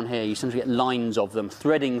one down here. You seem to get lines of them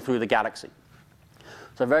threading through the galaxy.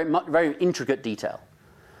 So very intricate detail.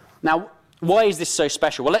 Now, why is this so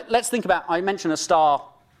special? Well, let's think about, I mentioned a star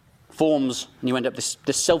forms, and you end up this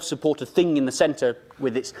self-supported thing in the center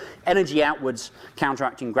with its energy outwards,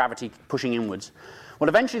 counteracting gravity, pushing inwards. Well,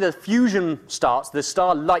 eventually the fusion starts, the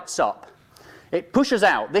star lights up. It pushes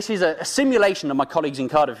out. This is a simulation of my colleagues in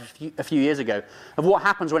Cardiff a few years ago of what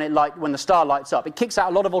happens when the star lights up. It kicks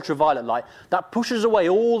out a lot of ultraviolet light that pushes away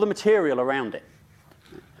all the material around it.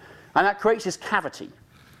 And that creates this cavity.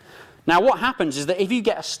 Now, what happens is that if you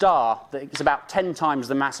get a star that is about 10 times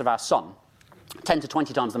the mass of our sun, 10 to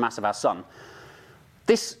 20 times the mass of our sun,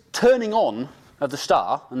 this turning on of the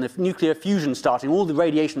star and the nuclear fusion starting, all the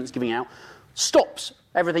radiation that's giving out, stops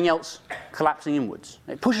everything else collapsing inwards.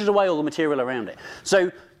 It pushes away all the material around it.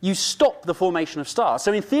 So you stop the formation of stars.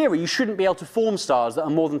 So in theory, you shouldn't be able to form stars that are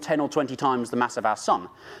more than 10 or 20 times the mass of our sun.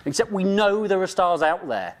 Except we know there are stars out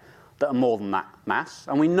there that are more than that mass,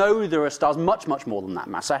 and we know there are stars much, much more than that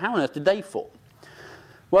mass. So how on earth did they form?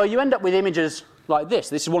 Well, you end up with images like this.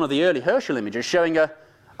 This is one of the early Herschel images showing a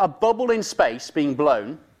bubble in space being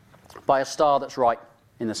blown by a star that's right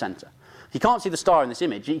in the center. You can't see the star in this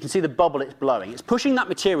image. You can see the bubble it's blowing. It's pushing that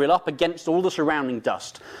material up against all the surrounding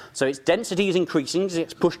dust. So its density is increasing as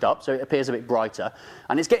it's pushed up, so it appears a bit brighter.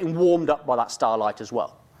 And it's getting warmed up by that starlight as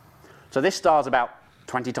well. So this star's about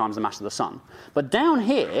 20 times the mass of the sun. But down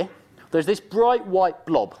here, there's this bright white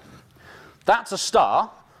blob. That's a star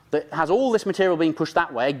that has all this material being pushed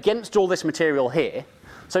that way against all this material here.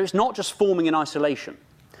 So it's not just forming in isolation.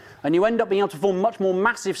 And you end up being able to form much more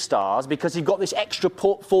massive stars because you've got this extra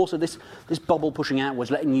force of this bubble pushing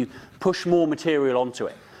outwards, letting you push more material onto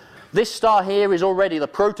it. This star here is already, the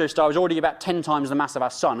protostar is already about 10 times the mass of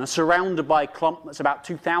our sun and surrounded by a clump that's about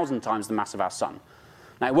 2,000 times the mass of our sun.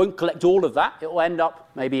 Now, it won't collect all of that. It will end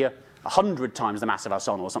up maybe 100 times the mass of our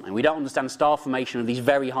sun or something. We don't understand star formation of these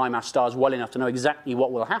very high mass stars well enough to know exactly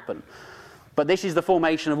what will happen. But this is the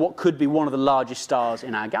formation of what could be one of the largest stars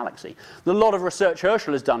in our galaxy. There's a lot of research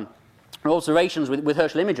Herschel has done, observations with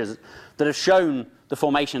Herschel images, that have shown the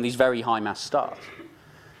formation of these very high mass stars.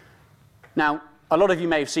 Now, a lot of you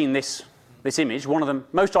may have seen this image, one of the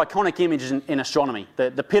most iconic images in astronomy,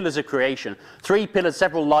 the pillars of creation. 3 pillars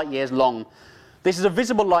several light years long. This is a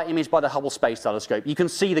visible light image by the Hubble Space Telescope. You can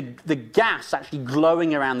see the gas actually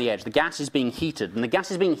glowing around the edge. The gas is being heated, and the gas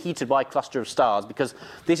is being heated by a cluster of stars because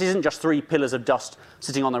this isn't just 3 pillars of dust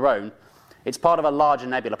sitting on their own. It's part of a larger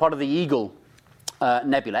nebula, part of the Eagle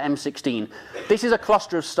nebula, M16. This is a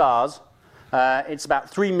cluster of stars. It's about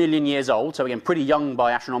 3 million years old, so again, pretty young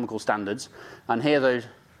by astronomical standards. And here are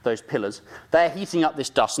those pillars. They're heating up this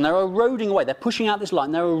dust, and they're eroding away. They're pushing out this light,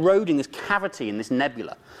 and they're eroding this cavity in this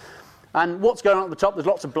nebula. And what's going on at the top? There's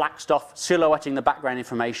lots of black stuff silhouetting the background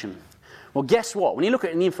information. Well, guess what? When you look at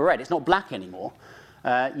it in the infrared, it's not black anymore.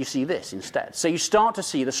 You see this instead. So you start to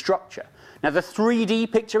see the structure. Now, the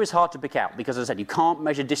 3D picture is hard to pick out because, as I said, you can't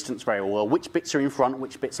measure distance very well. Which bits are in front,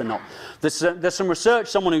 which bits are not. There's some research.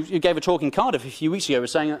 Someone who gave a talk in Cardiff a few weeks ago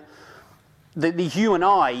was saying that the human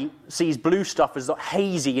eye sees blue stuff as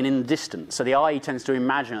hazy and in the distance. So the eye tends to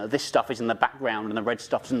imagine that this stuff is in the background and the red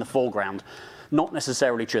stuff's in the foreground. Not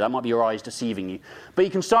necessarily true. That might be your eyes deceiving you. But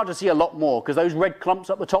you can start to see a lot more, because those red clumps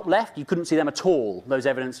up the top left, you couldn't see them at all, those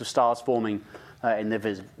evidence of stars forming in the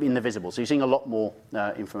visible. So you're seeing a lot more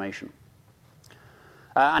information.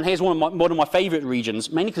 And here's one of my favourite regions,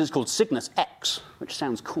 mainly because it's called Cygnus X, which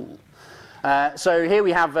sounds cool. So here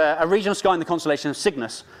we have a region of sky in the constellation of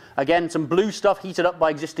Cygnus. Again, some blue stuff heated up by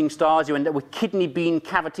existing stars. You end up with kidney bean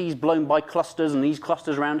cavities blown by clusters, and these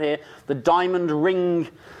clusters around here. The diamond ring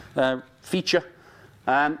feature.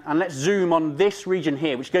 And let's zoom on this region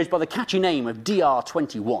here, which goes by the catchy name of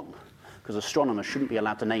DR21, because astronomers shouldn't be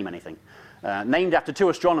allowed to name anything. Named after 2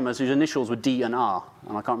 astronomers whose initials were D and R,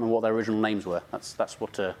 and I can't remember what their original names were. That's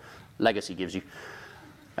what legacy gives you.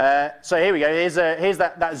 So here we go. Here's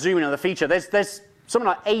that zoom in of the feature. There's something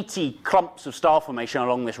like 80 clumps of star formation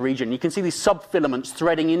along this region. You can see these subfilaments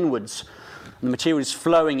threading inwards, and the material is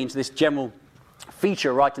flowing into this general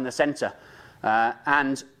feature right in the center.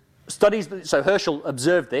 And studies, so Herschel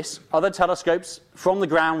observed this. Other telescopes from the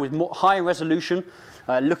ground with higher resolution,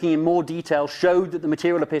 looking in more detail, showed that the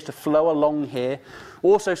material appears to flow along here.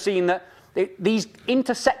 Also seeing that these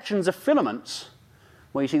intersections of filaments,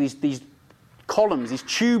 where you see these columns, these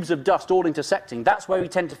tubes of dust all intersecting, that's where we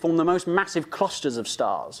tend to form the most massive clusters of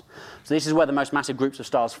stars. So this is where the most massive groups of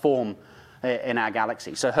stars form in our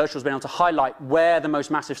galaxy. So Herschel's been able to highlight where the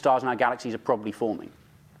most massive stars in our galaxies are probably forming.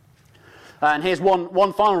 And here's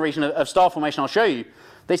one final region of star formation I'll show you.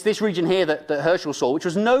 This region here that Herschel saw, which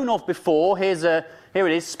was known of before. Here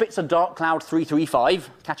it is, Spitzer Dark Cloud 335,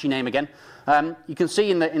 catchy name again. You can see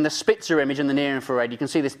in the Spitzer image in the near infrared, you can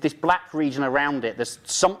see this black region around it. There's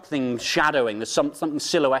something shadowing, there's something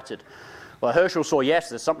silhouetted. Well, Herschel saw, yes,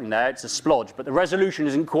 there's something there, it's a splodge, but the resolution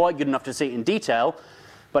isn't quite good enough to see it in detail,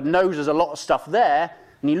 but knows there's a lot of stuff there,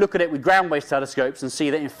 and you look at it with ground-based telescopes and see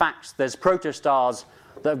that, in fact, there's protostars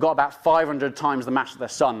that have got about 500 times the mass of their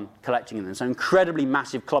sun collecting in them. So incredibly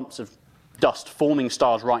massive clumps of dust forming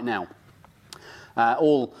stars right now,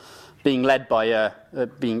 all being led by,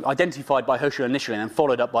 being identified by Herschel initially and then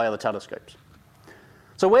followed up by other telescopes.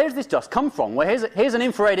 So where does this dust come from? Well, here's an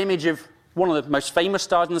infrared image of one of the most famous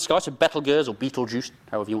stars in the sky, so Betelgeuse or Betelgeuse,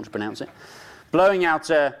 however you want to pronounce it. blowing out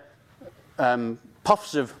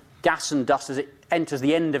puffs of gas and dust as it enters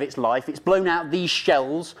the end of its life. It's blown out these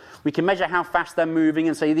shells. We can measure how fast they're moving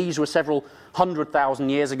and say these were several 100,000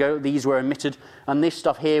 years ago, these were emitted, and this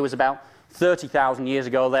stuff here was about 30,000 years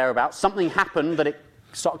ago or thereabouts. Something happened that it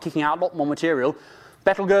started kicking out a lot more material.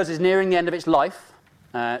 Betelgeuse is nearing the end of its life.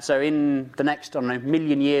 So in the next, I don't know,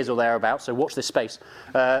 million years or thereabouts, so watch this space,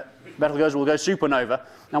 Betelgeuse will go supernova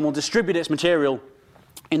and will distribute its material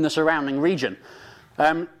in the surrounding region.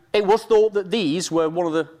 It was thought that these were one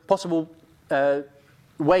of the possible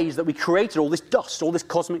ways that we created all this dust, all this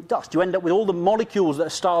cosmic dust. You end up with all the molecules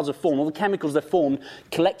that stars have formed, all the chemicals they've formed,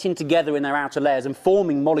 collecting together in their outer layers and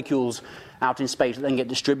forming molecules out in space that then get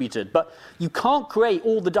distributed. But you can't create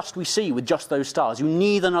all the dust we see with just those stars. You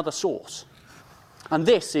need another source. And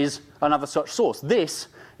this is another such source. This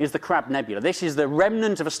is the Crab Nebula. This is the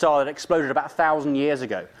remnant of a star that exploded about 1,000 years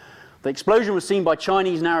ago. The explosion was seen by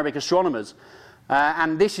Chinese and Arabic astronomers.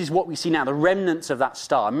 And this is what we see now, the remnants of that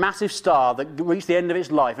star. A massive star that reached the end of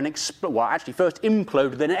its life and actually first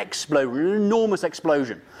imploded, then exploded, an enormous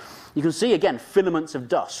explosion. You can see, again, filaments of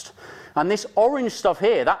dust. And this orange stuff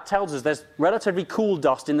here, that tells us there's relatively cool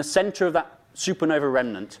dust in the center of that supernova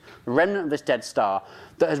remnant, the remnant of this dead star,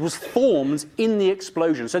 that was formed in the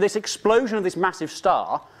explosion. So this explosion of this massive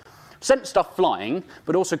star sent stuff flying,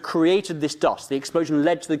 but also created this dust. The explosion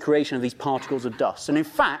led to the creation of these particles of dust. And in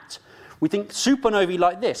fact, we think supernovae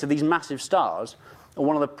like this, of these massive stars, are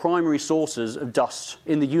one of the primary sources of dust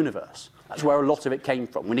in the universe. That's where a lot of it came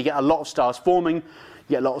from. When you get a lot of stars forming, you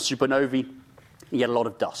get a lot of supernovae, you get a lot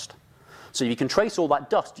of dust. So if you can trace all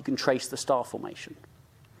that dust, you can trace the star formation.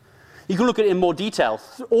 You can look at it in more detail.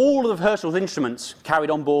 All of Herschel's instruments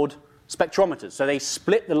carried on board spectrometers. So they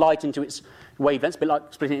split the light into its wavelengths, a bit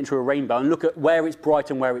like splitting it into a rainbow, and look at where it's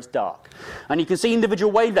bright and where it's dark. And you can see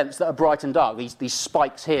individual wavelengths that are bright and dark, these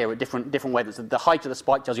spikes here at different wavelengths. The height of the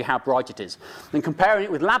spike tells you how bright it is. And comparing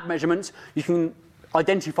it with lab measurements, you can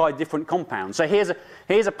identify different compounds. So here's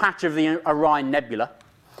a patch of the Orion Nebula.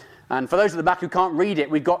 And for those at the back who can't read it,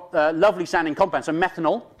 we've got lovely sounding compounds. So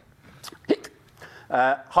methanol,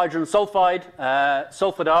 hydrogen sulfide,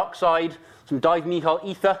 sulfur dioxide, some dimethyl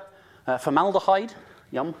ether, formaldehyde,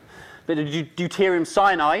 yum. Bit of deuterium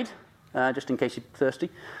cyanide, just in case you're thirsty.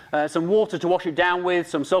 Some water to wash it down with,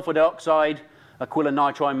 some sulfur dioxide,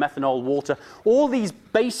 acrylonitrile, methanol, water. All these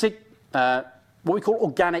basic, what we call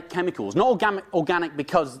organic chemicals. Not organic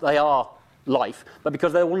because they are life, but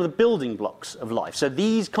because they're one of the building blocks of life. So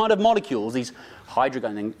these kind of molecules, these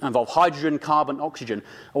involve hydrogen, carbon, oxygen,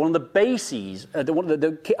 are one of the bases,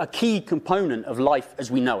 a key component of life as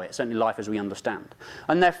we know it, certainly life as we understand.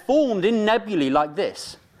 And they're formed in nebulae like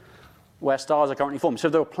this, where stars are currently formed. So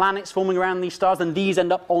if there are planets forming around these stars, then these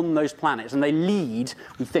end up on those planets, and they lead,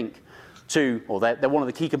 we think, to, or they're one of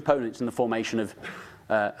the key components in the formation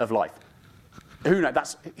of life. Who knows?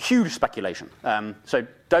 That's huge speculation. So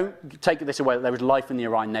don't take this away that there is life in the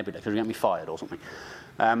Orion Nebula, because we're going to be fired or something.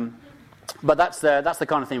 But that's the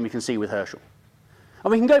kind of thing we can see with Herschel.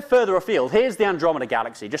 And we can go further afield. Here's the Andromeda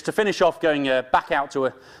Galaxy, just to finish off going back out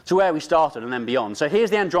to where we started and then beyond. So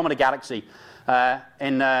here's the Andromeda Galaxy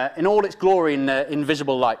in all its glory in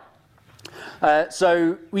visible light.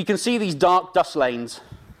 So we can see these dark dust lanes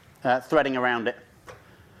threading around it.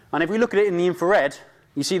 And if we look at it in the infrared,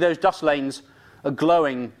 you see those dust lanes are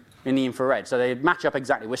glowing in the infrared. So they match up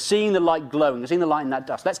exactly. We're seeing the light glowing. We're seeing the light in that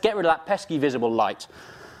dust. Let's get rid of that pesky visible light.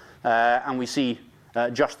 And we see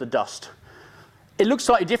just the dust. It looks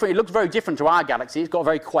slightly different. It looks very different to our galaxy. It's got a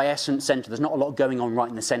very quiescent center. There's not a lot going on right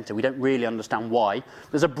in the center. We don't really understand why.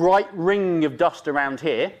 There's a bright ring of dust around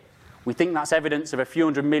here. We think that's evidence of a few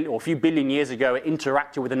hundred million or a few billion years ago it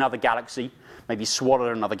interacted with another galaxy, maybe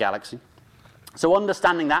swallowed another galaxy. So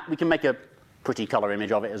understanding that, we can make a pretty color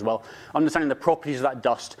image of it as well. Understanding the properties of that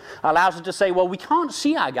dust allows us to say, well, we can't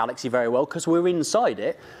see our galaxy very well because we're inside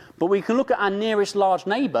it, but we can look at our nearest large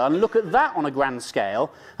neighbor and look at that on a grand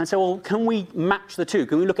scale and say, well, can we match the two?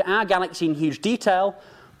 Can we look at our galaxy in huge detail,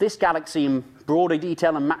 this galaxy in broader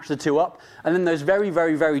detail, and match the two up? And then those very,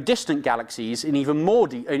 very, very distant galaxies in even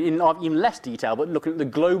less detail, but looking at the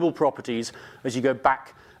global properties as you go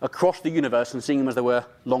back across the universe and seeing them as they were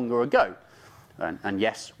longer ago. And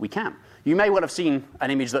yes, we can. You may well have seen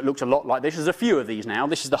an image that looked a lot like this. There's a few of these now.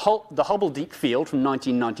 This is the Hubble Deep Field from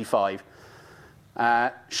 1995,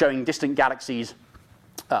 showing distant galaxies,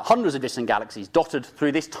 hundreds of distant galaxies dotted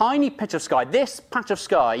through this tiny patch of sky. This patch of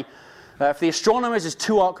sky, for the astronomers, is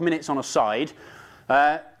 2 arc minutes on a side.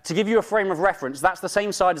 To give you a frame of reference, that's the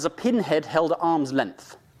same side as a pinhead held at arm's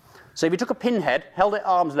length. So if you took a pinhead, held it at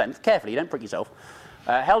arm's length, carefully, don't prick yourself,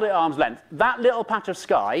 held it at arm's length, that little patch of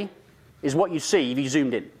sky is what you see if you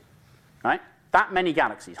zoomed in. Right? that many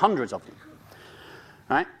galaxies, hundreds of them.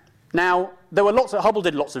 Right? Now, Hubble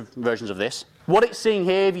did lots of versions of this. What it's seeing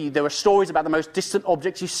here, there are stories about the most distant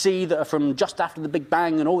objects you see that are from just after the Big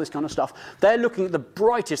Bang and all this kind of stuff. They're looking at the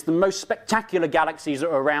brightest, the most spectacular galaxies that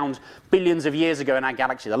were around billions of years ago in our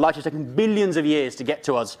galaxy. The light has taken billions of years to get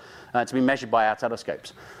to us, to be measured by our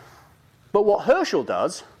telescopes. But what Herschel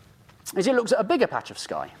does is it looks at a bigger patch of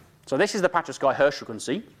sky. So this is the patch of sky Herschel can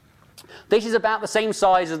see. This is about the same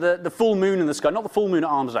size as the full moon in the sky, not the full moon at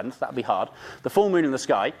arm's length, that would be hard, the full moon in the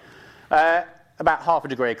sky, about half a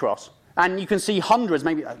degree across. And you can see hundreds,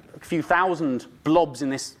 maybe a few thousand blobs in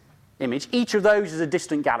this image. Each of those is a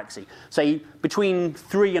distant galaxy, say between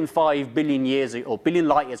 3 and 5 billion years, or billion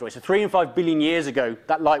light years away. So 3 and 5 billion years ago,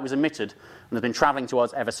 that light was emitted and has been traveling to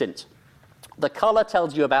us ever since. The color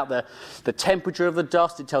tells you about the temperature of the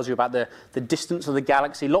dust. It tells you about the distance of the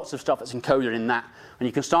galaxy. Lots of stuff that's encoded in that. And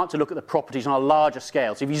you can start to look at the properties on a larger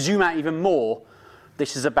scale. So if you zoom out even more,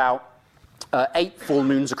 this is about 8 full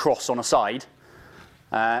moons across on a side.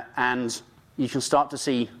 And you can start to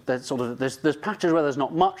see that there's patches where there's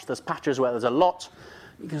not much. There's patches where there's a lot.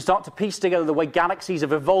 You can start to piece together the way galaxies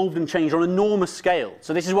have evolved and changed on an enormous scale.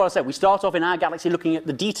 So this is what I said. We start off in our galaxy looking at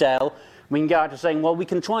the detail. We can go out to saying, well, we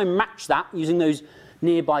can try and match that using those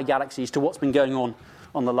nearby galaxies to what's been going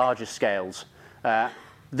on the largest scales.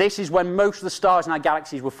 This is when most of the stars in our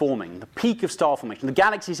galaxies were forming, the peak of star formation. The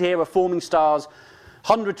galaxies here are forming stars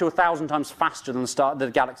 100 to 1,000 times faster than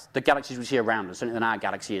the galaxies we see around us, than our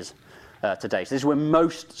galaxy is today. So this is when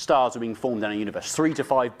most stars are being formed in our universe, 3 to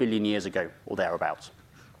 5 billion years ago, or thereabouts.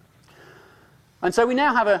 And so we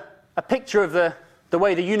now have a picture of the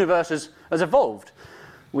way the universe has evolved.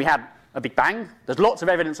 We had a Big Bang. There's lots of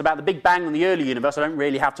evidence about the Big Bang and the early universe. I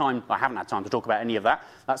haven't had time to talk about any of that.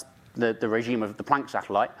 That's the regime of the Planck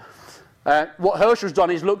satellite. What Herschel's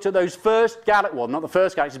done is looked at those first galaxies, well, not the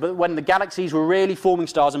first galaxies, but when the galaxies were really forming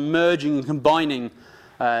stars and merging and combining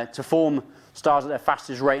to form stars at their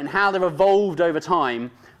fastest rate, and how they've evolved over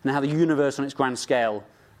time, and how the universe on its grand scale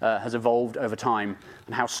has evolved over time,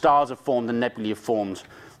 and how stars have formed and nebulae have formed.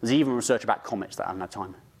 There's even research about comets that I haven't had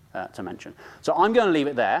time to mention. So I'm going to leave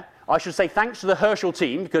it there. I should say thanks to the Herschel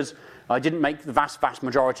team, because I didn't make the vast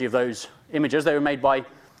majority of those images. They were made by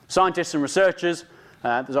scientists and researchers.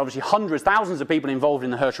 There's obviously hundreds, thousands of people involved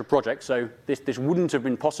in the Herschel project, so this wouldn't have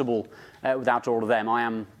been possible without all of them. I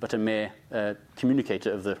am but a mere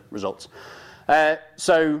communicator of the results.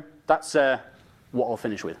 So that's what I'll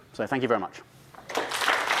finish with. So thank you very much.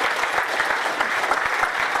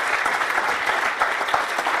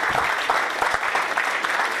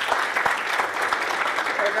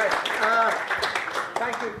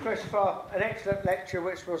 Chris, for an excellent lecture,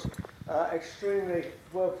 which was extremely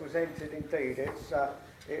well presented indeed.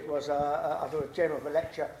 It was I thought a gem of a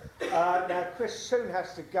lecture. Now Chris soon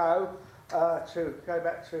has to go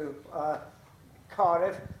back to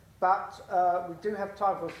Cardiff, but we do have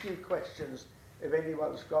time for a few questions if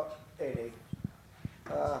anyone's got any.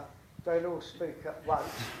 Don't all speak at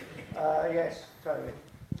once. Yes, Tony.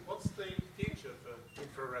 What's the future for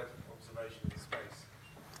infrared observation in space?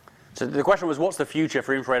 So the question was, what's the future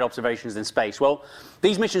for infrared observations in space? Well,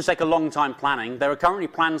 these missions take a long time planning. There are currently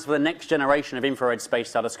plans for the next generation of infrared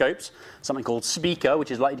space telescopes, something called SPICA, which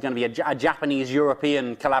is likely going to be a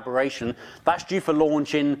Japanese-European collaboration. That's due for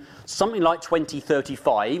launch in something like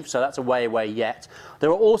 2035, so that's a way away yet. There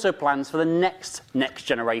are also plans for the next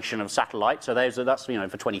generation of satellites, so that's for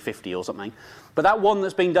 2050 or something. But that one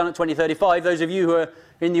that's being done at 2035, those of you who are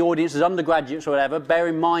in the audience as undergraduates or whatever, bear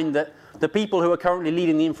in mind that the people who are currently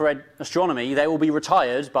leading the infrared astronomy, they will be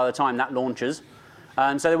retired by the time that launches.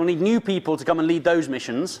 And so they will need new people to come and lead those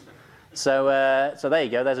missions. So there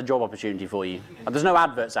you go, there's a job opportunity for you. There's no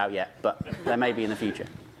adverts out yet, but there may be in the future.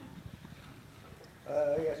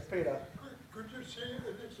 Yes, Peter. Could you say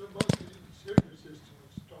anything about the solar system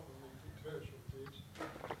astronomy that Herschel did?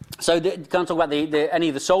 So can I talk about any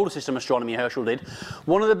of the solar system astronomy Herschel did?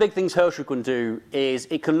 One of the big things Herschel can do is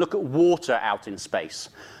it can look at water out in space.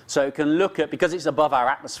 So it can look at, because it's above our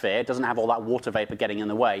atmosphere, it doesn't have all that water vapor getting in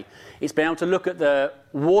the way, it's been able to look at the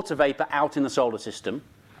water vapor out in the solar system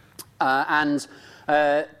and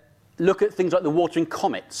look at things like the water in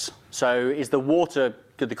comets. So is the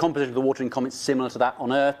composition of the water in comets similar to that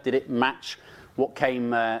on Earth? Did it match what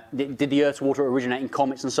came, did the Earth's water originate in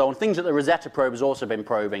comets and so on? Things that the Rosetta probe has also been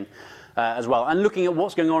probing as well. And looking at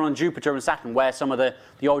what's going on Jupiter and Saturn, where some of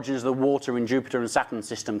the origins of the water in Jupiter and Saturn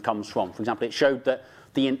system comes from. For example, it showed that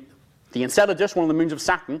the Enceladus, one of the moons of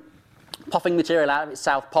Saturn, puffing material out of its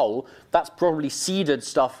south pole, that's probably seeded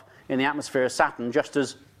stuff in the atmosphere of Saturn, just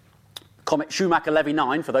as Comet Schumacher-Levy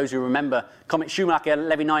 9, for those who remember Comet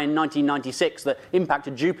Schumacher-Levy 9 in 1996 that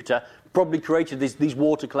impacted Jupiter, probably created these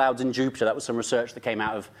water clouds in Jupiter. That was some research that came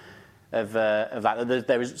out of that.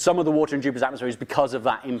 There is some of the water in Jupiter's atmosphere is because of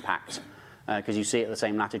that impact, because you see it at the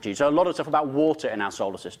same latitude. So a lot of stuff about water in our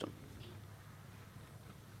solar system.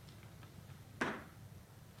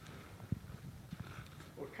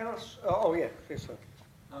 Well, oh yeah, yes, sir.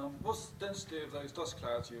 What's the density of those dust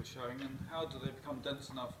clouds you were showing, and how do they become dense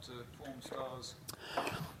enough to form stars? So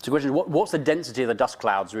the question is, what's the density of the dust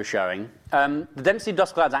clouds we're showing? The density of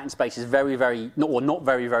dust clouds out in space is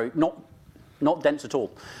not dense at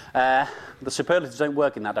all. The superlatives don't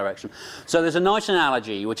work in that direction. So there's a nice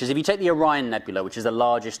analogy, which is if you take the Orion Nebula, which is the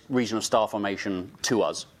largest region of star formation to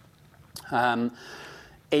us,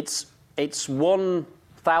 it's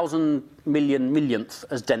 1,000 millionth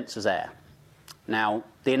as dense as air. Now,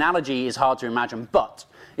 the analogy is hard to imagine, but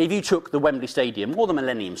if you took the Wembley Stadium, or the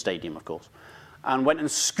Millennium Stadium, of course, and went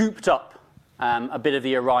and scooped up a bit of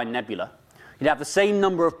the Orion Nebula, you'd have the same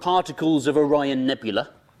number of particles of Orion Nebula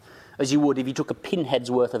as you would if you took a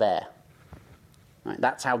pinhead's worth of air. Right,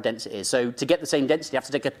 that's how dense it is. So to get the same density, you have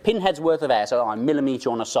to take a pinhead's worth of air, so a millimetre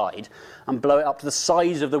on a side, and blow it up to the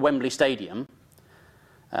size of the Wembley Stadium,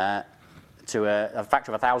 to a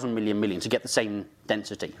factor of 1,000 million to get the same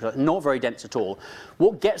density. So not very dense at all.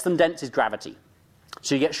 What gets them dense is gravity.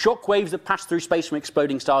 So you get shock waves that pass through space from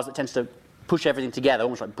exploding stars that tends to push everything together,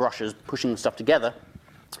 almost like brushes pushing stuff together.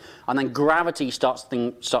 And then gravity starts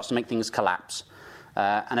to make things collapse.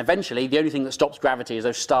 And eventually, the only thing that stops gravity is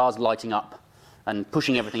those stars lighting up and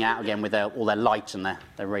pushing everything out again with all their light and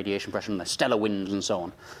their radiation pressure and their stellar winds and so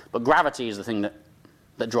on. But gravity is the thing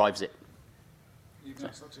that drives it. Even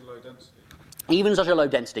at such a low density? Even such a low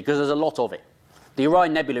density, because there's a lot of it. The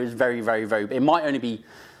Orion Nebula is very, very, very big. It might only be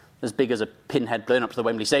as big as a pinhead blown up to the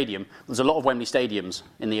Wembley Stadium. There's a lot of Wembley Stadiums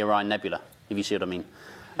in the Orion Nebula, if you see what I mean.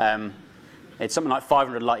 It's something like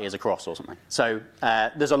 500 light years across or something. So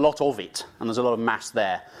there's a lot of it, and there's a lot of mass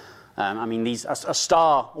there. I mean, a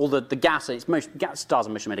star, all the gas, stars are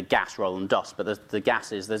mostly made of gas rather than dust, but the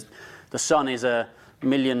gas is, the sun is 2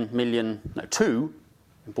 million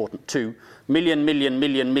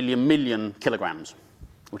kilograms,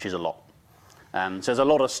 which is a lot. So there's a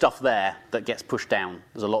lot of stuff there that gets pushed down.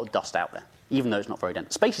 There's a lot of dust out there, even though it's not very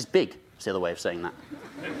dense. Space is big, is the other way of saying that.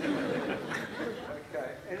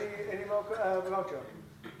 Okay, any more, Roger?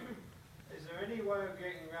 Is there any way of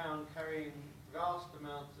getting around carrying vast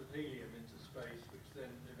amounts of helium into space which then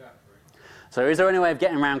evaporates? So is there any way of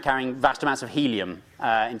getting around carrying vast amounts of helium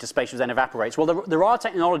into space which then evaporates? Well, there are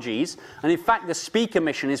technologies, and in fact the Speaker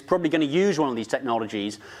mission is probably going to use one of these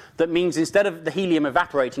technologies that means instead of the helium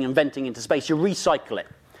evaporating and venting into space, you recycle it.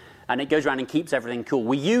 And it goes around and keeps everything cool.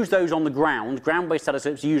 We use those on the ground. Ground-based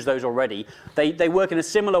telescopes use those already. They work in a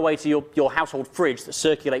similar way to your household fridge that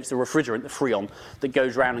circulates the refrigerant, the Freon, that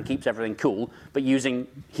goes around and keeps everything cool, but using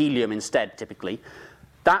helium instead, typically.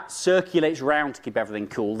 That circulates around to keep everything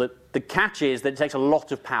cool. The catch is that it takes a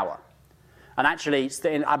lot of power. And actually,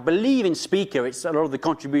 I believe in Speaker, it's a lot of the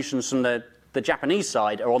contributions from the Japanese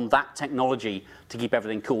side are on that technology to keep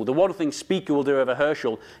everything cool. The one thing Speaker will do over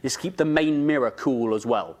Herschel is keep the main mirror cool as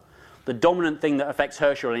well. The dominant thing that affects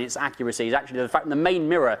Herschel in its accuracy is actually the fact that the main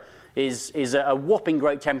mirror is a whopping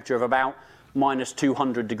great temperature of about minus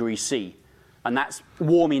 200 degrees C. And that's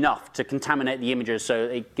warm enough to contaminate the images so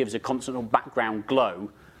it gives a constant background glow.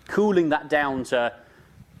 Cooling that down to,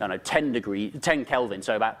 I don't know, 10 Kelvin,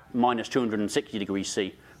 so about minus 260 degrees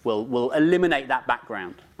C, will eliminate that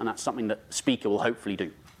background. And that's something that Speaker will hopefully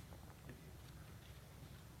do.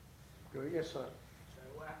 Yes, sir.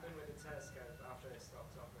 What happened with the telescope after it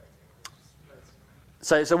stopped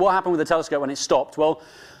operating? So what happened with the telescope when it stopped? Well,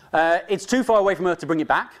 it's too far away from Earth to bring it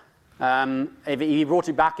back. If he brought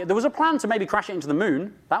it back, there was a plan to maybe crash it into the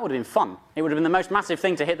moon. That would have been fun. It would have been the most massive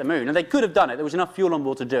thing to hit the moon, and they could have done it. There was enough fuel on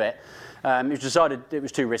board to do it. It was decided it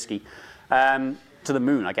was too risky. To the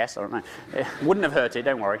moon, I guess. I don't know. It wouldn't have hurt it,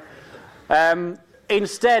 don't worry.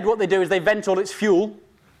 Instead, what they do is they vent all its fuel,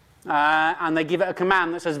 and they give it a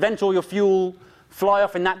command that says, vent all your fuel, fly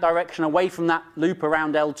off in that direction, away from that loop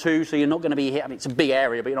around L2, so you're not going to be hit. I mean, it's a big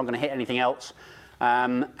area, but you're not going to hit anything else.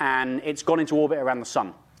 And it's gone into orbit around the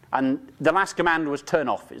sun. And the last command was turn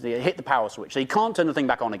off. It hit the power switch. So you can't turn the thing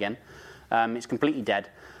back on again. It's completely dead.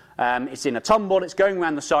 It's in a tumble. It's going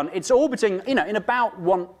around the sun. It's orbiting, in about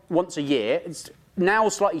once a year. It's now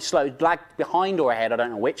slightly slow. It's lagged behind or ahead. I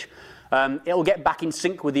don't know which. It'll get back in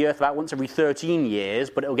sync with the Earth about once every 13 years,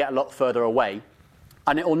 but it'll get a lot further away.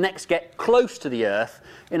 And it will next get close to the Earth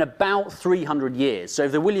in about 300 years. So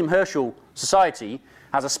if the William Herschel Society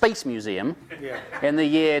has a space museum in the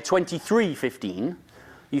year 2315,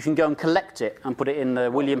 you can go and collect it and put it in the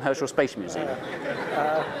William Herschel Space Museum.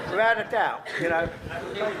 Without a doubt, you know.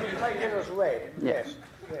 Take it as read. Yes,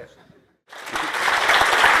 yes.